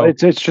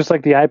 It's just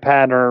like the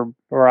iPad or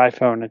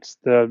iPhone. It's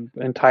the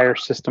entire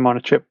system on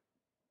a chip.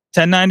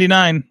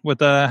 $10.99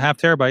 with a 0.5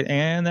 terabyte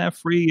and that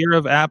free year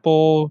of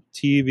Apple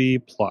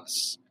TV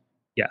Plus.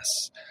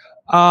 Yes.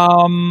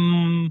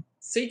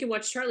 So you can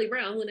watch Charlie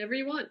Brown whenever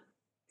you want.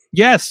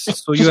 Yes.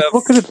 So you Just have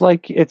look at it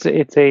like it's a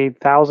 $1,000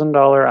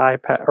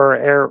 iPad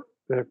or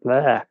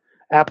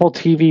Apple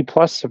TV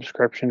Plus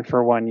subscription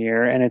for 1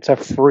 year, and it's a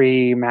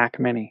free Mac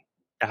Mini.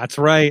 That's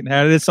right.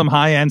 That is some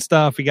high end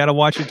stuff. You got to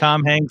watch your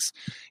Tom Hanks.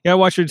 You got to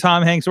watch your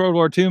Tom Hanks World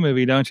War II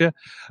movie, don't you?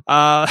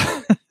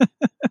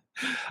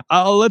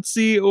 Let's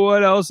see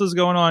what else is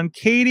going on.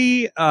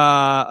 Katie,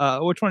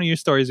 which one of your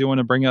stories you want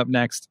to bring up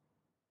next?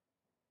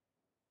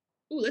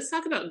 Ooh, let's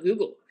talk about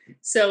Google.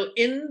 So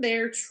in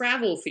their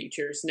travel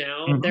features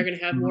now, they're going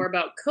to have more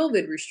about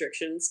COVID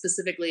restrictions,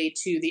 specifically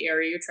to the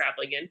area you're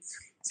traveling in.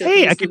 So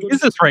hey, I can use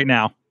this right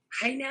now.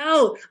 I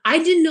know.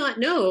 I did not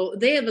know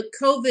they have a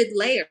COVID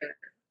layer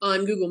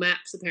on Google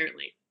Maps,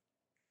 apparently,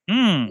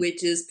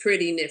 which is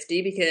pretty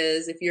nifty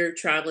because if you're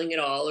traveling at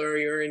all or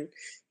you're in,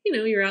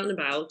 you're out and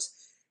about,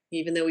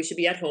 even though we should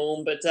be at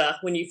home, but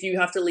if you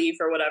have to leave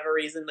for whatever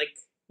reason, like,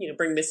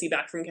 bring Missy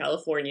back from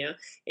California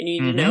and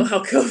you need to know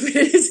how COVID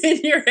is in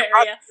your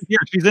area. Yeah,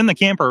 she's in the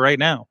camper right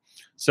now.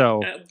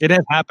 So it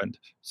has happened.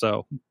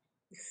 So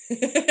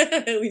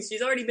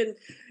she's already been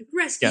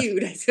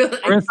rescued. Yes.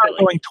 We're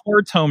going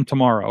towards home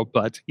tomorrow,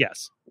 but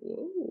yes.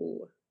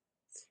 Whoa.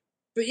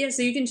 But yeah,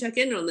 so you can check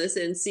in on this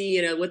and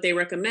see, what they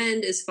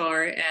recommend as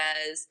far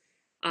as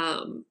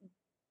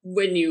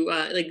when you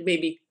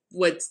maybe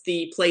what's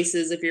the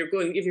places if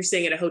you're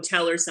staying at a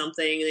hotel or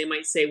something, they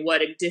might say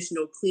what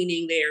additional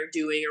cleaning they are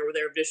doing or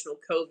their additional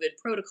COVID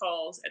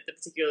protocols at the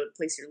particular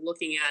place you're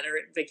looking at or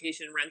at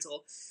vacation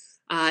rental.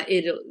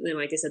 And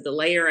like I said, the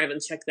layer, I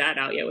haven't checked that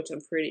out yet, which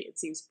it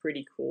seems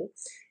pretty cool.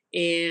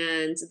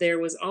 And there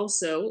was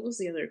also, what was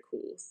the other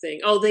cool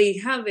thing? Oh, they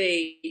have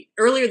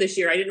earlier this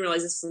year, I didn't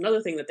realize this was another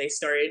thing that they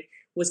started,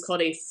 was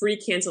called a free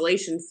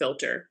cancellation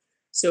filter.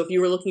 So if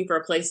you were looking for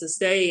a place to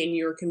stay and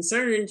you're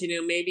concerned,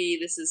 maybe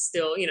this is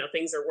still,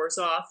 things are worse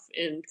off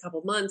in a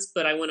couple months,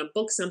 but I want to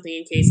book something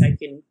in case I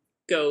can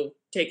go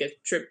take a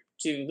trip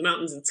to the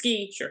mountains and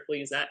ski. Sure, we'll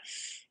use that.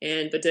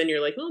 But then you're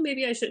like, well,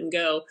 maybe I shouldn't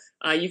go.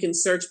 You can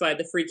search by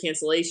the free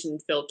cancellation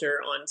filter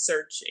on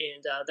search,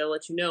 and they'll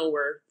let you know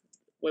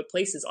what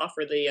places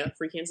offer the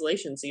free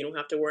cancellation, so you don't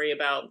have to worry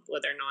about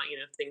whether or not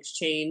if things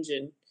change,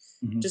 and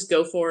just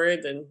go for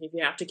it. And if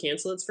you have to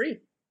cancel, it's free.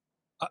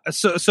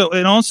 So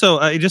and also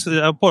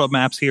I'll pull up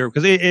maps here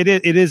because it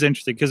is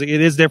interesting because it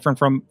is different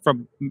from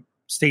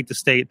state to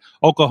state.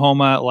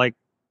 Oklahoma, like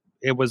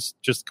it was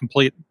just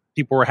complete.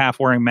 People were half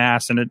wearing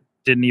masks and it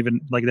didn't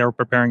even like they were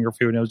preparing your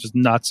food and it was just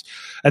nuts.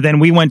 And then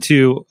we went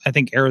to I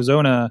think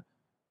Arizona,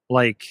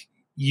 like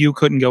you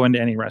couldn't go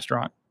into any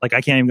restaurant. Like I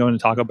can't even go into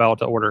Taco Bell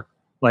to order.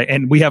 Like,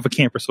 and we have a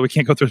camper, so we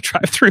can't go through the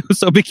drive-through,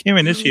 so it became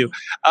an issue,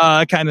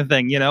 kind of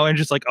thing, and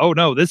just like, oh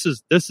no, this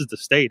is the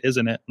state,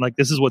 isn't it? Like,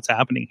 this is what's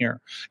happening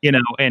here,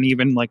 and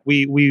even like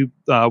we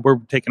were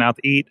taken out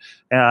to eat,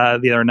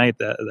 the other night,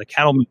 the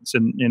cattlemen's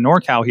in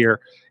NorCal here.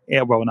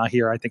 Yeah, well, not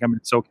here. I think I'm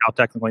in SoCal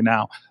technically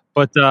now,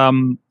 but, yeah.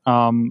 And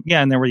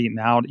then we're eating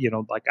out,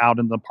 like out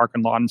in the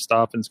parking lot and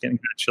stuff, and it's getting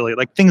kind of chilly,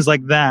 like things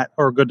like that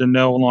are good to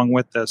know along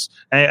with this.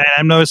 And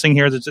I'm noticing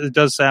here that it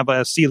does have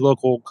a see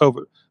local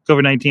COVID-19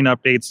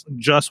 updates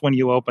just when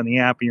you open the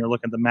app and you're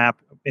looking at the map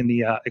in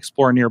the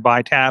Explore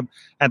Nearby tab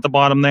at the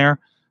bottom there.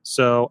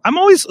 So I'm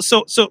always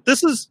so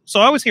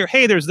I always hear,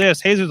 hey, there's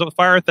this, hey, there's a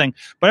fire thing.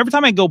 But every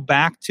time I go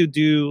back to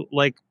do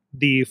like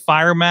the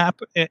fire map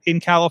in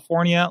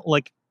California,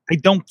 like I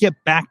don't get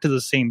back to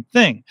the same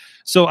thing.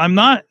 So I'm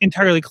not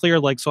entirely clear.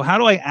 Like, so how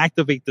do I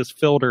activate this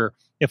filter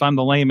if I'm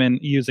the layman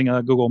using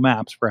Google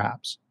Maps,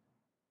 perhaps?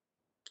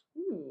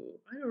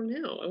 I don't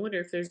know. I wonder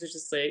if there's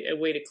just like a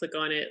way to click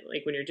on it,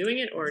 like when you're doing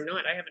it or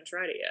not. I haven't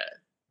tried it yet.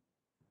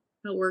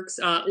 How it works.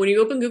 When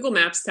you open Google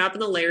Maps, tap on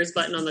the layers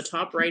button on the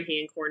top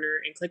right-hand corner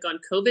and click on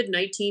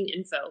COVID-19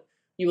 info.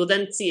 You will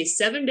then see a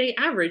 7-day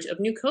average of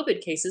new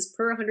COVID cases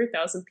per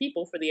 100,000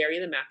 people for the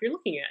area of the map you're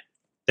looking at.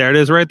 There it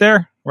is right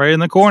there, right in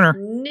the corner.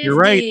 Nifty. You're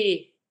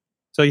right.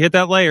 So you hit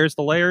that layers.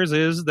 The layers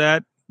is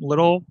that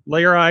little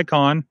layer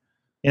icon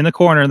in the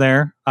corner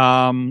there,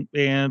 and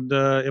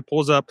it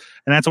pulls up,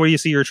 and that's where you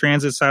see your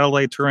transit,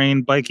 satellite,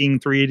 terrain, biking,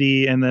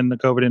 3D, and then the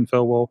COVID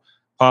info will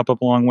pop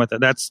up along with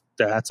it. That's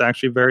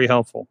actually very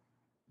helpful,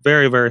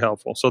 very, very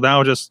helpful. So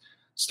that'll just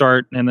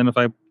start, and then if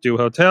I do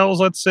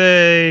hotels, let's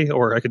say,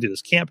 or I could do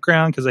this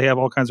campground because they have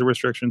all kinds of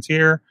restrictions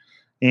here,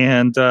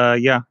 and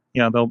yeah,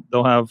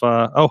 they'll have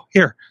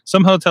here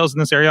some hotels in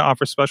this area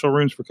offer special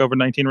rooms for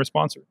COVID-19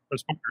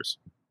 responders.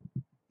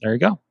 There you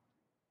go.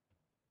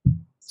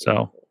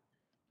 So.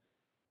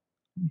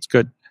 It's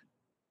good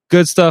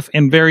stuff,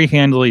 and very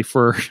handily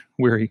for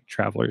weary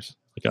travelers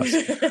like us.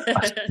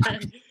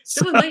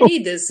 Someone might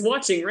need this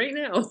watching right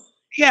now.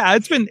 Yeah,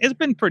 it's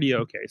been pretty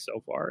okay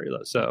so far.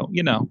 So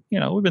we've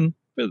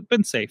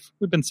been safe.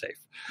 We've been safe.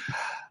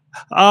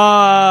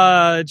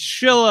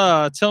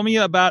 Chilla, tell me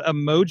about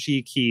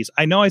emoji keys.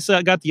 I know I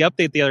got the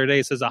update the other day.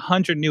 It says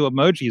 100 new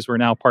emojis were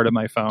now part of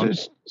my phone.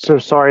 So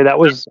sorry,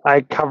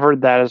 I covered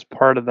that as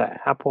part of the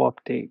Apple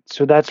update.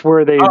 So that's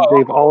where they've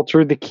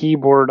altered the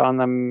keyboard on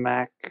the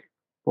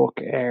MacBook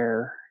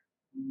Air.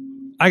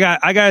 I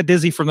got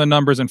dizzy from the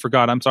numbers and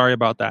forgot. I'm sorry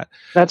about that.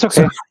 That's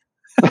okay.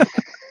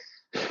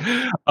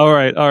 All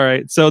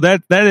right. So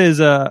that is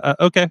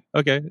okay.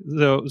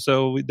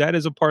 So that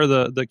is a part of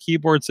the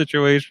keyboard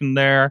situation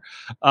there.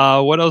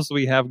 What else do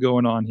we have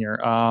going on here?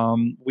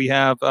 We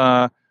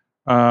have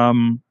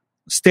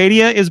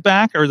Stadia is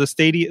back, or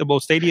Stadia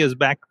is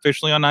back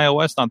officially on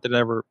iOS. Not that it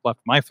ever left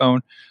my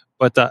phone,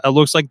 but it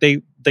looks like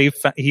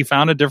he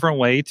found a different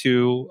way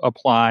to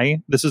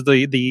apply. This is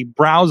the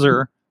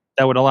browser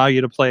that would allow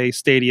you to play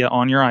Stadia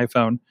on your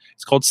iPhone.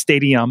 It's called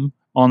Stadium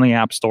on the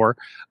App Store.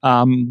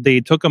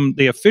 They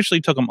officially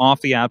took him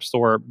off the App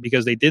Store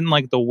because they didn't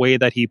like the way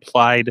that he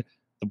applied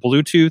the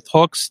Bluetooth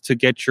hooks to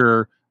get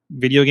your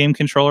video game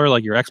controller,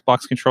 like your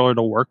Xbox controller,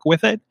 to work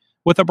with it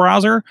with a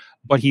browser.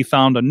 But he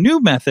found a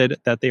new method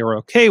that they were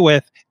okay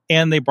with,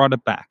 and they brought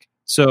it back.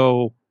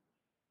 So,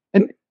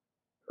 and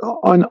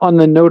on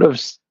the note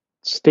of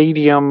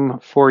Stadium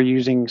for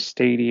using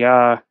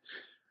Stadia,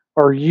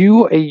 are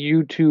you a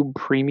YouTube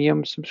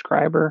Premium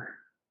subscriber?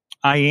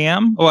 I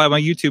am. Oh, I'm a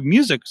YouTube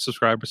Music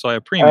subscriber, so I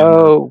have Premium.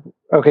 Oh,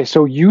 okay.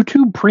 So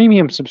YouTube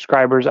Premium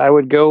subscribers, I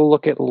would go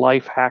look at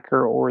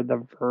Lifehacker or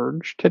The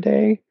Verge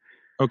today.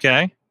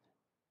 Okay.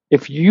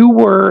 If you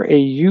were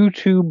a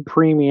YouTube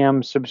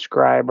Premium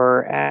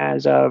subscriber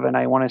as of, and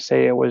I want to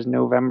say it was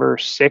November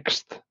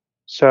 6th,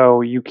 so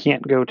you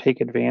can't go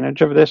take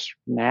advantage of this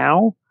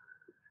now,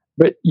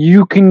 but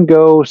you can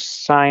go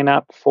sign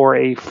up for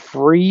a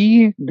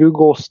free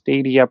Google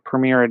Stadia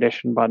Premier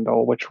Edition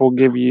bundle, which will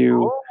give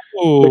you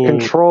the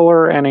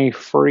controller and a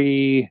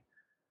free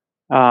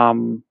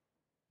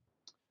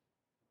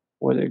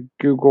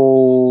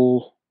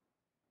Google,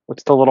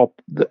 what's the little,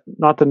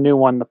 not the new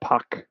one, the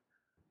puck.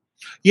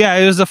 Yeah,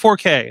 it was a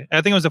 4K.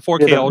 I think it was a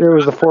 4K. Yeah, it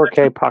was the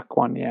 4K puck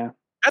one. Yeah,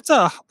 that's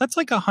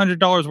like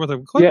 $100 worth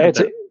of equipment.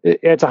 Yeah,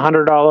 it's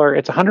 $100.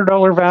 It's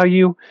 $100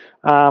 value.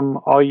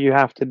 All you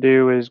have to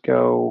do is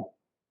go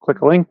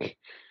click a link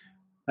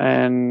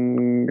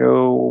and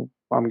go.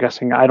 I'm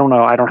guessing. I don't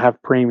know. I don't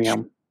have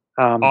premium.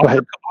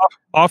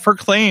 Offer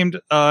claimed.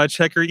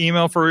 Check your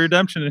email for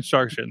redemption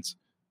instructions.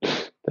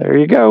 There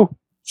you go.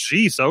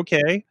 Jeez.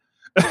 Okay.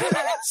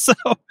 So,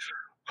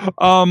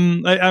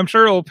 I'm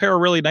sure it'll pair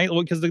really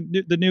nicely because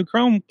the new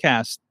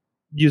Chromecast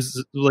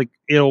uses, like,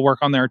 it'll work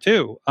on there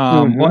too.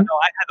 Well, no,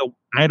 I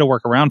had to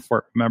work around for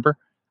it. Remember?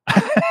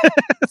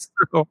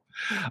 So,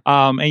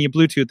 and you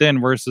Bluetooth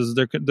in versus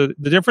the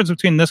difference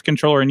between this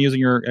controller and using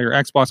your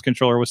Xbox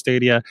controller with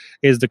Stadia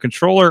is the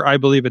controller, I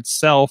believe,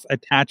 itself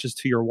attaches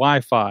to your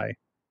Wi-Fi,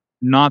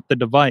 not the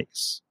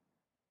device.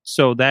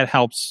 So that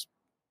helps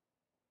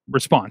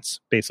response,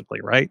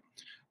 basically, right?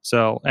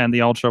 So, and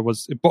the Ultra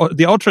is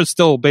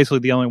still basically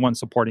the only one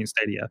supporting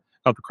Stadia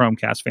of the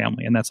Chromecast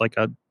family, and that's like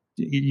a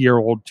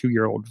 2-year-old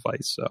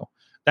device. So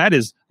that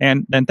is,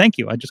 and thank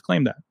you. I just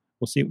claimed that.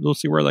 We'll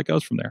see where that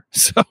goes from there.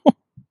 So,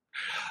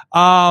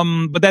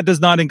 but that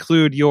does not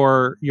include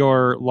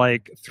your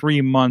like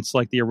 3 months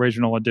like the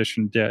original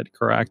edition did,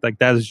 correct? Like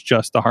that is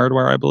just the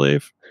hardware, I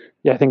believe.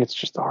 Yeah, I think it's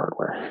just the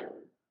hardware.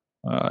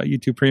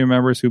 YouTube Premium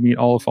members who meet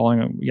all the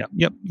following.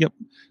 Yep.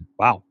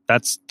 Wow,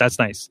 that's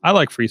nice. I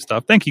like free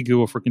stuff. Thank you,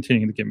 Google, for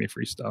continuing to give me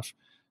free stuff,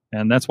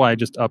 and that's why I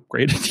just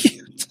upgraded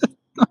you.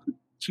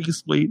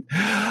 Jeez, sweet.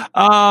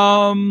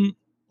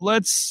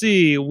 Let's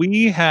see.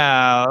 We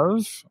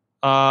have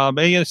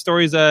any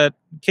stories that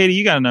Katie,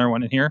 you got another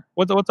one in here.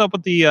 What's up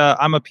with the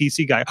I'm a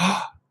PC guy?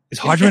 Is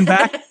Hodgman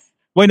back?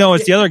 Wait, no,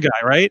 it's the other guy,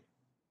 right?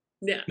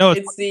 Yeah, no,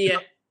 it's the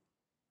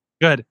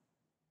good.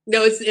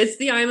 No, it's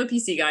the I'm a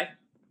PC guy.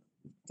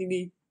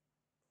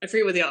 I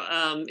forget what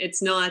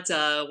it's not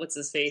what's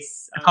his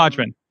face?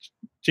 Hodgman.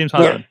 James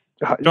Hodgman.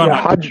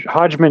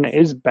 Hodgman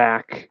is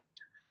back.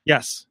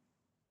 Yes.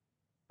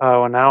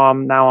 Oh, and now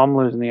I'm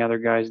losing the other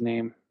guy's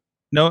name.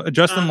 No,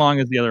 Justin Long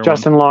is the other one.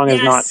 Justin Long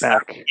is not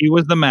back. He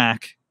was the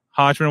Mac.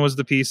 Hodgman was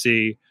the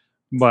PC.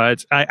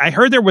 But I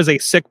heard there was a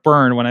sick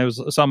burn when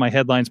saw my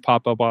headlines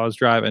pop up while I was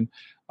driving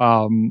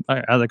out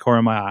of the corner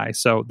of my eye.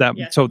 So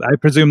so I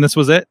presume this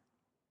was it?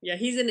 Yeah,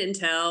 he's an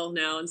Intel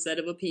now instead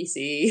of a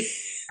PC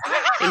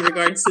in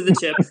regards to the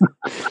chip.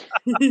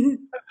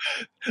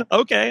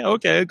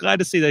 Okay. Glad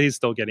to see that he's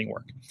still getting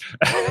work.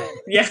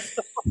 Yeah.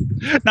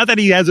 Not that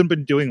he hasn't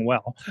been doing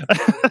well.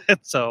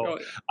 So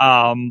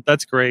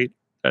that's great.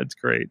 That's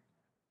great.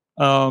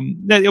 I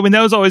mean,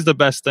 that was always the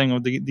best thing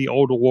with the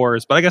old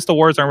wars, but I guess the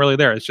wars aren't really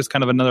there. It's just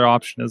kind of another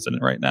option, isn't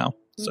it, right now?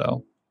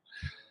 So,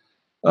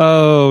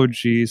 oh,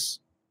 geez.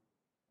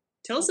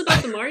 Tell us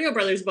about the Mario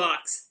Brothers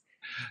box.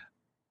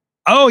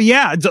 Oh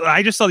yeah,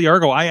 I just saw the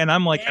article, and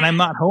I'm like, and I'm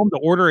not home to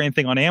order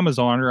anything on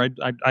Amazon, or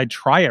I'd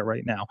try it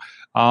right now.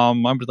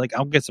 I'm just like,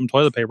 I'll get some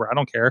toilet paper. I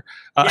don't care.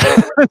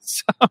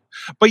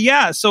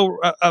 So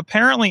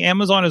apparently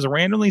Amazon is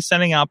randomly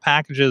sending out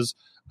packages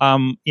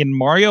in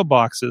Mario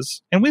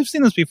boxes, and we've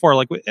seen this before.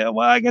 Like,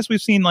 well, I guess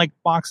we've seen like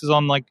boxes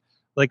on like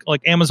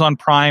Amazon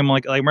Prime.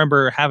 Like I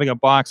remember having a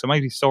box. It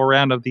might be still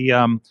around of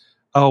the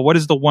what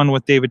is the one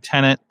with David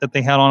Tennant that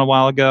they had on a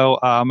while ago?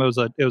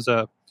 It was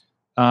a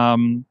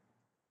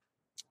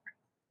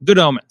Good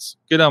Omens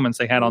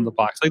they had on the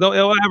box. Like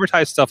they'll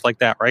advertise stuff like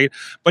that, right?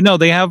 But no,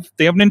 they have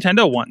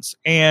Nintendo ones,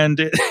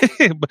 and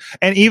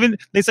and even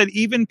they said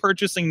even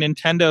purchasing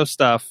Nintendo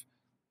stuff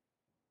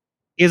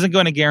isn't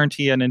going to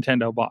guarantee a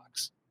Nintendo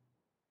box.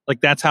 Like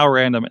that's how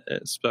random it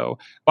is. So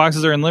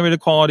boxes are in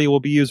limited quality, will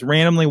be used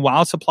randomly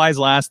while supplies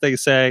last, they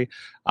say.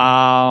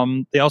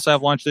 They also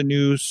have launched a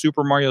new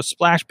Super Mario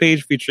Splash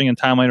page featuring a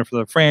timeline for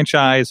the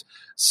franchise.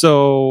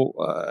 So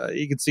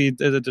you can see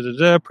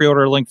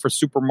pre-order link for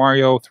Super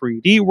Mario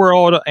 3D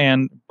World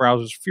and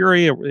Bowser's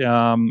Fury.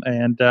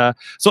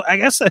 So I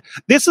guess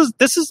this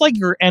is like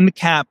your end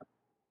cap,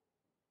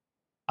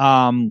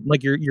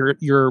 like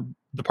your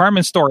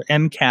department store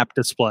end cap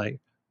display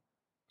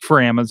for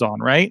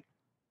Amazon, right?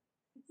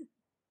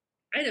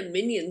 I had a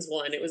Minions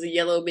one. It was a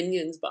yellow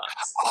Minions box.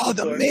 Oh,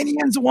 the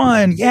Minions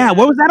one. Yeah.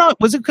 What was that on?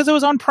 Was it because it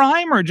was on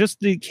Prime or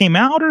just it came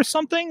out or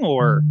something?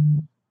 Or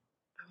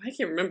I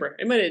can't remember.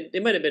 It might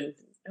have been.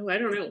 Oh, I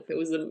don't know if it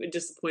was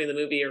just the point of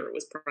the movie or it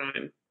was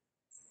Prime.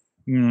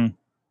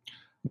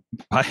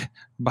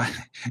 But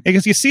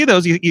because you see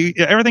those, you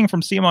everything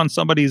from seeing them on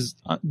somebody's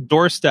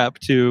doorstep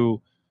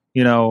to,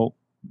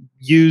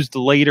 used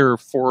later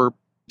for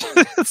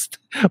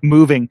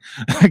moving,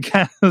 I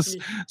guess.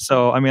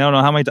 So I mean, I don't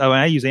know how many.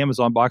 I use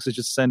Amazon boxes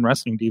just to send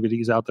wrestling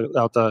DVDs out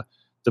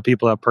to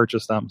people that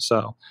purchase them.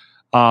 So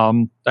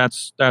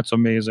that's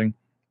amazing.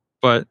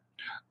 But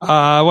what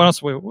else?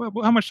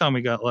 How much time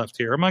we got left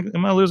here? Am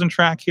I losing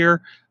track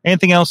here?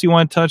 Anything else you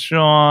want to touch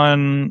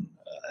on?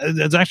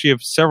 There's actually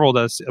several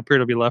that appear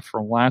to be left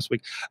from last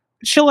week.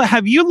 Sheila,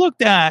 have you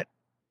looked at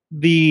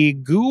the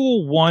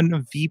Google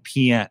One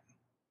VPN?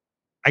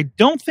 I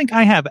don't think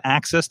I have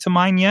access to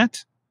mine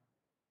yet.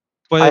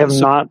 But I have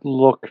not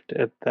looked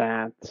at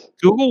that.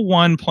 Google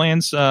One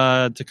plans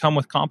to come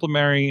with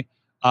complimentary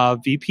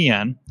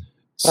VPN.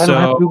 I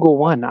don't have Google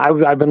One.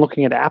 I've been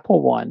looking at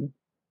Apple One,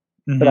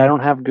 but I don't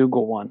have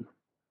Google One.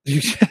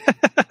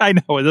 I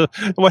know.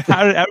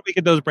 How do we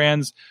get those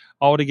brands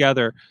all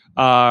together?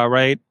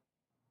 Right.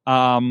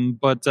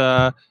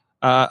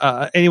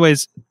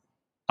 Anyways,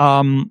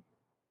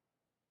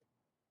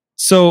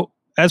 so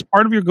as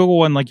part of your Google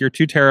One, like your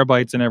 2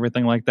 terabytes and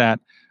everything like that,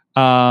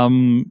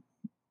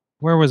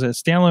 where was it?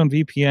 Standalone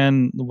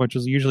VPN, which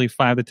is usually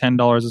 $5 to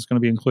 $10, is going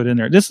to be included in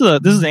there. This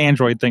is an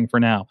Android thing for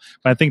now,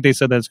 but I think they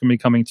said that it's going to be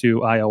coming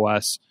to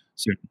iOS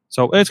soon.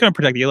 So it's going to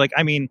protect you. Like,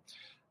 I mean,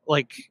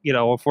 like,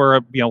 if we're,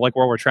 like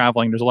where we're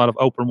traveling, there's a lot of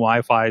open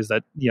Wi-Fi's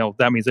that,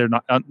 that means they're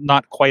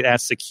not quite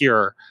as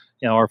secure,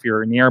 or if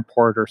you're in the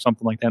airport or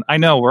something like that. I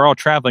know we're all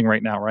traveling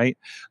right now, right?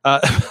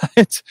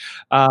 Says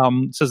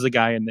the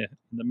guy in the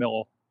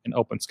middle in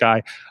open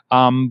sky.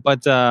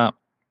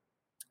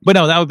 But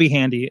no, that would be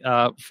handy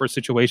for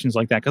situations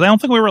like that, because I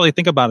don't think we really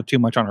think about it too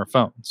much on our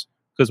phones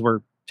because we're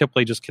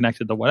typically just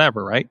connected to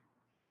whatever, right?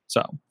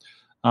 So,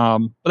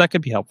 but that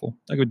could be helpful.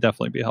 That could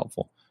definitely be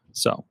helpful.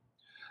 So,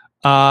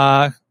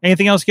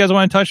 anything else you guys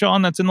want to touch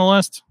on that's in the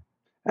list?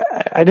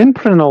 I didn't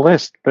put in a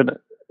list,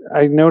 but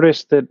I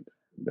noticed that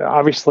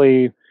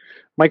obviously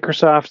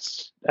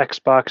Microsoft's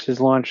Xbox is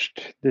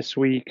launched this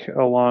week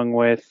along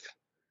with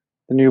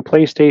the new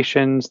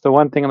PlayStations. The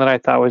one thing that I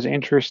thought was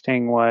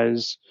interesting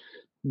was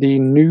the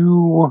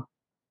new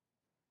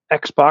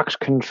Xbox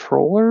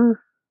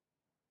controller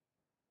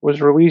was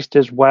released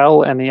as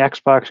well, and the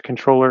Xbox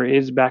controller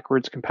is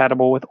backwards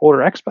compatible with older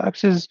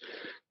Xboxes.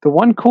 The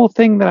one cool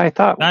thing that I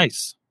thought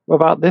nice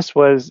about this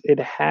was it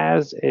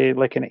has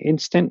an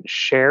instant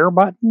share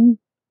button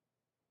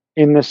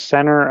in the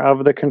center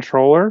of the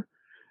controller,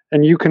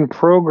 and you can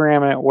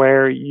program it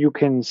where you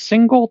can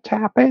single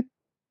tap it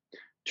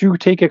to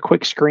take a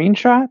quick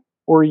screenshot,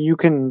 or you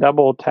can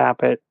double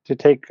tap it to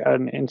take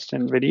an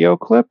instant video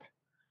clip.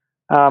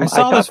 I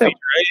saw this feature.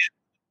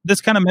 This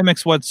kind of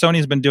mimics what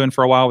Sony's been doing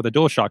for a while with the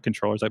DualShock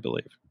controllers, I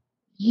believe.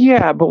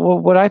 Yeah, but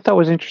what I thought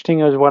was interesting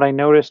is what I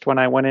noticed when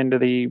I went into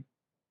the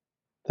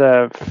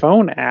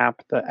phone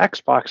app, the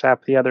Xbox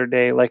app the other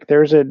day. Like,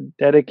 there's a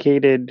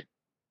dedicated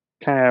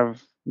kind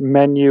of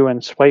menu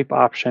and swipe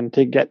option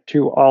to get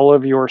to all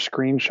of your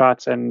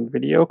screenshots and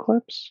video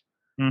clips.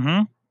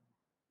 Mm-hmm.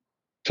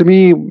 To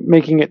me,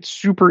 making it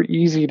super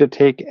easy to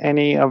take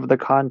any of the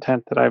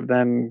content that I've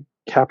then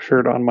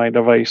captured on my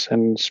device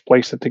and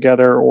splice it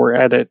together or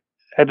edit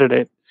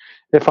it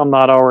if I'm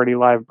not already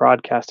live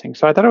broadcasting.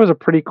 So I thought it was a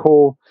pretty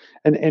cool,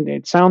 and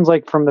it sounds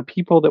like from the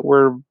people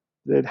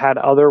that had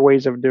other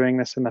ways of doing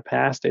this in the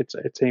past,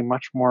 it's a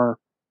much more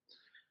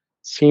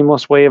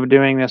seamless way of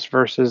doing this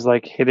versus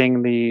like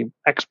hitting the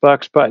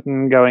Xbox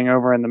button, going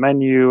over in the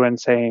menu and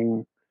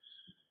saying,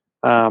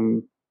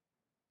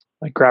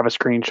 like grab a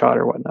screenshot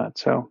or whatnot.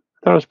 So I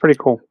thought it was pretty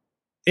cool.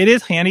 It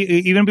is handy.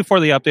 Even before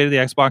the update of the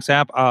Xbox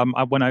app,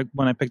 when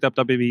I picked up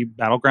WWE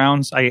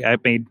Battlegrounds, I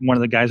made one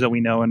of the guys that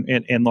we know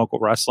in local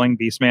wrestling,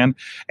 Beastman,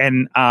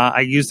 and I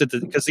used it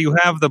because you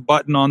have the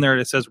button on there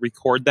that says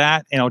record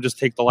that, and I'll just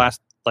take the last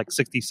like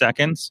 60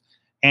 seconds,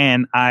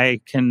 and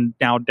I can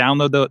now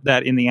download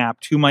that in the app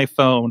to my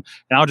phone,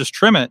 and I'll just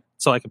trim it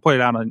so I can put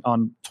it out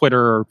on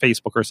Twitter or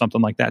Facebook or something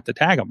like that to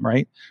tag them.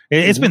 Right?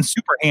 It's been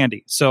super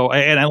handy. So,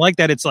 and I like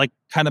that it's like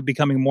kind of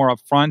becoming more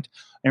upfront,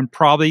 and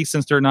probably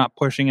since they're not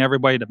pushing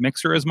everybody to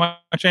Mixer as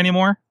much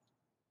anymore.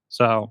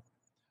 So,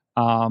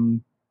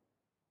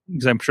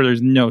 because I'm sure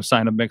there's no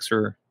sign of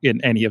Mixer in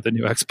any of the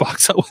new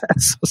Xbox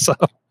OS. So,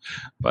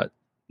 but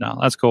no,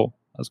 that's cool.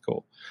 That's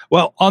cool.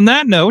 Well, on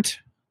that note,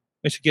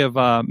 we should give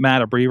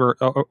Matt a breather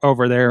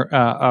over there,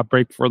 a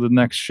break for the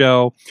next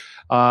show.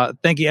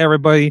 Thank you,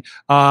 everybody.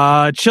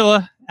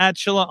 Chilla, at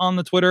Chilla on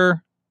the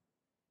Twitter.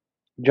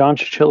 John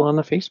Chilla on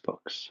the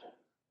Facebooks.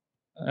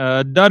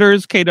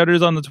 Dutters, K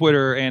Dutters on the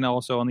Twitter, and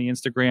also on the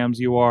Instagrams.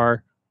 You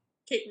are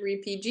Kate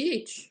Marie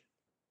PGH.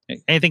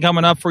 Anything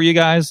coming up for you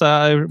guys?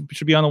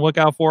 Should be on the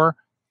lookout for.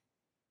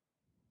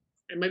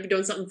 I might be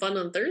doing something fun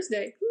on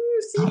Thursday.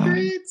 Ooh,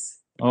 secrets.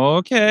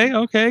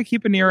 Okay.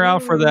 Keep an ear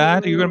out for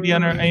that. Are you going to be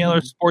on any other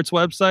sports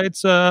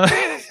websites?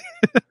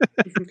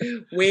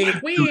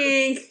 Wink,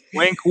 wink.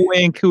 Wink,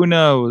 wink. Who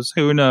knows?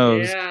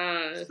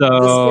 Yeah.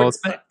 So,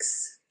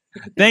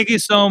 thank you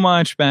so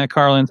much, Matt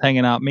Carlin's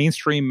hanging out.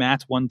 Mainstream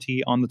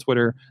Matt1T on the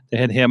Twitter to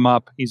hit him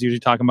up. He's usually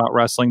talking about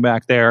wrestling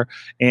back there.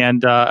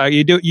 And are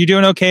you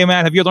doing okay,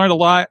 Matt? Have you learned a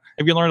lot?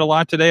 Have you learned a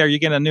lot today? Are you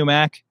getting a new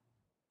Mac?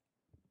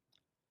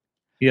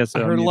 Yes,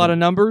 I heard a lot of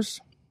numbers.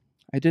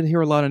 I did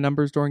hear a lot of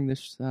numbers during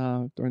this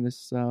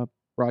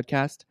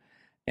broadcast,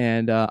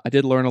 and I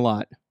did learn a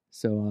lot.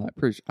 So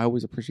I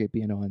always appreciate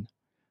being on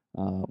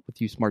with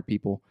you smart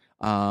people.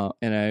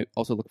 And I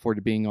also look forward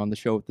to being on the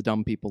show with the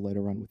dumb people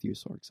later on with you,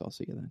 Sorg. So I'll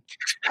see you then.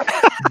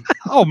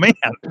 Oh, man.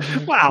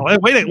 Wow.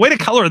 Way to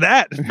color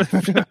that.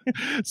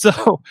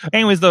 So,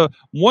 anyways, the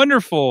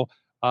wonderful,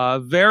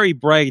 very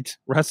bright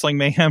Wrestling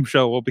Mayhem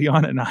show will be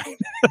on at 9.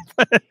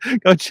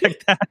 Go check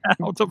that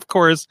out, of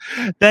course.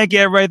 Thank you,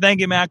 everybody.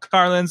 Thank you, Matt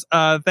Carlins.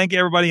 Thank you,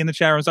 everybody in the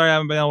chat room. Sorry I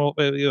haven't been able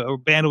to,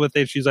 bandwidth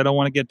issues. I don't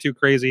want to get too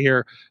crazy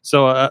here.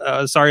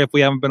 So sorry if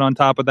we haven't been on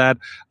top of that.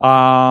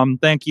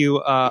 Thank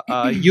you.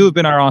 You have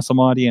been our awesome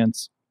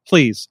audience.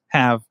 Please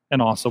have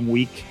an awesome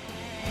week.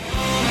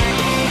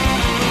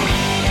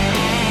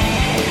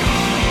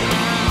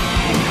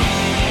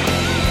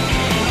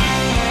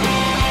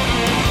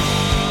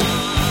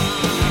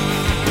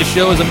 This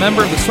show is a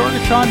member of the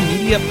Sorgatron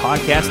Media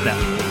Podcast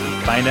Network.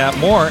 Find out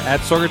more at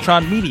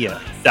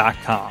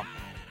sorgatronmedia.com.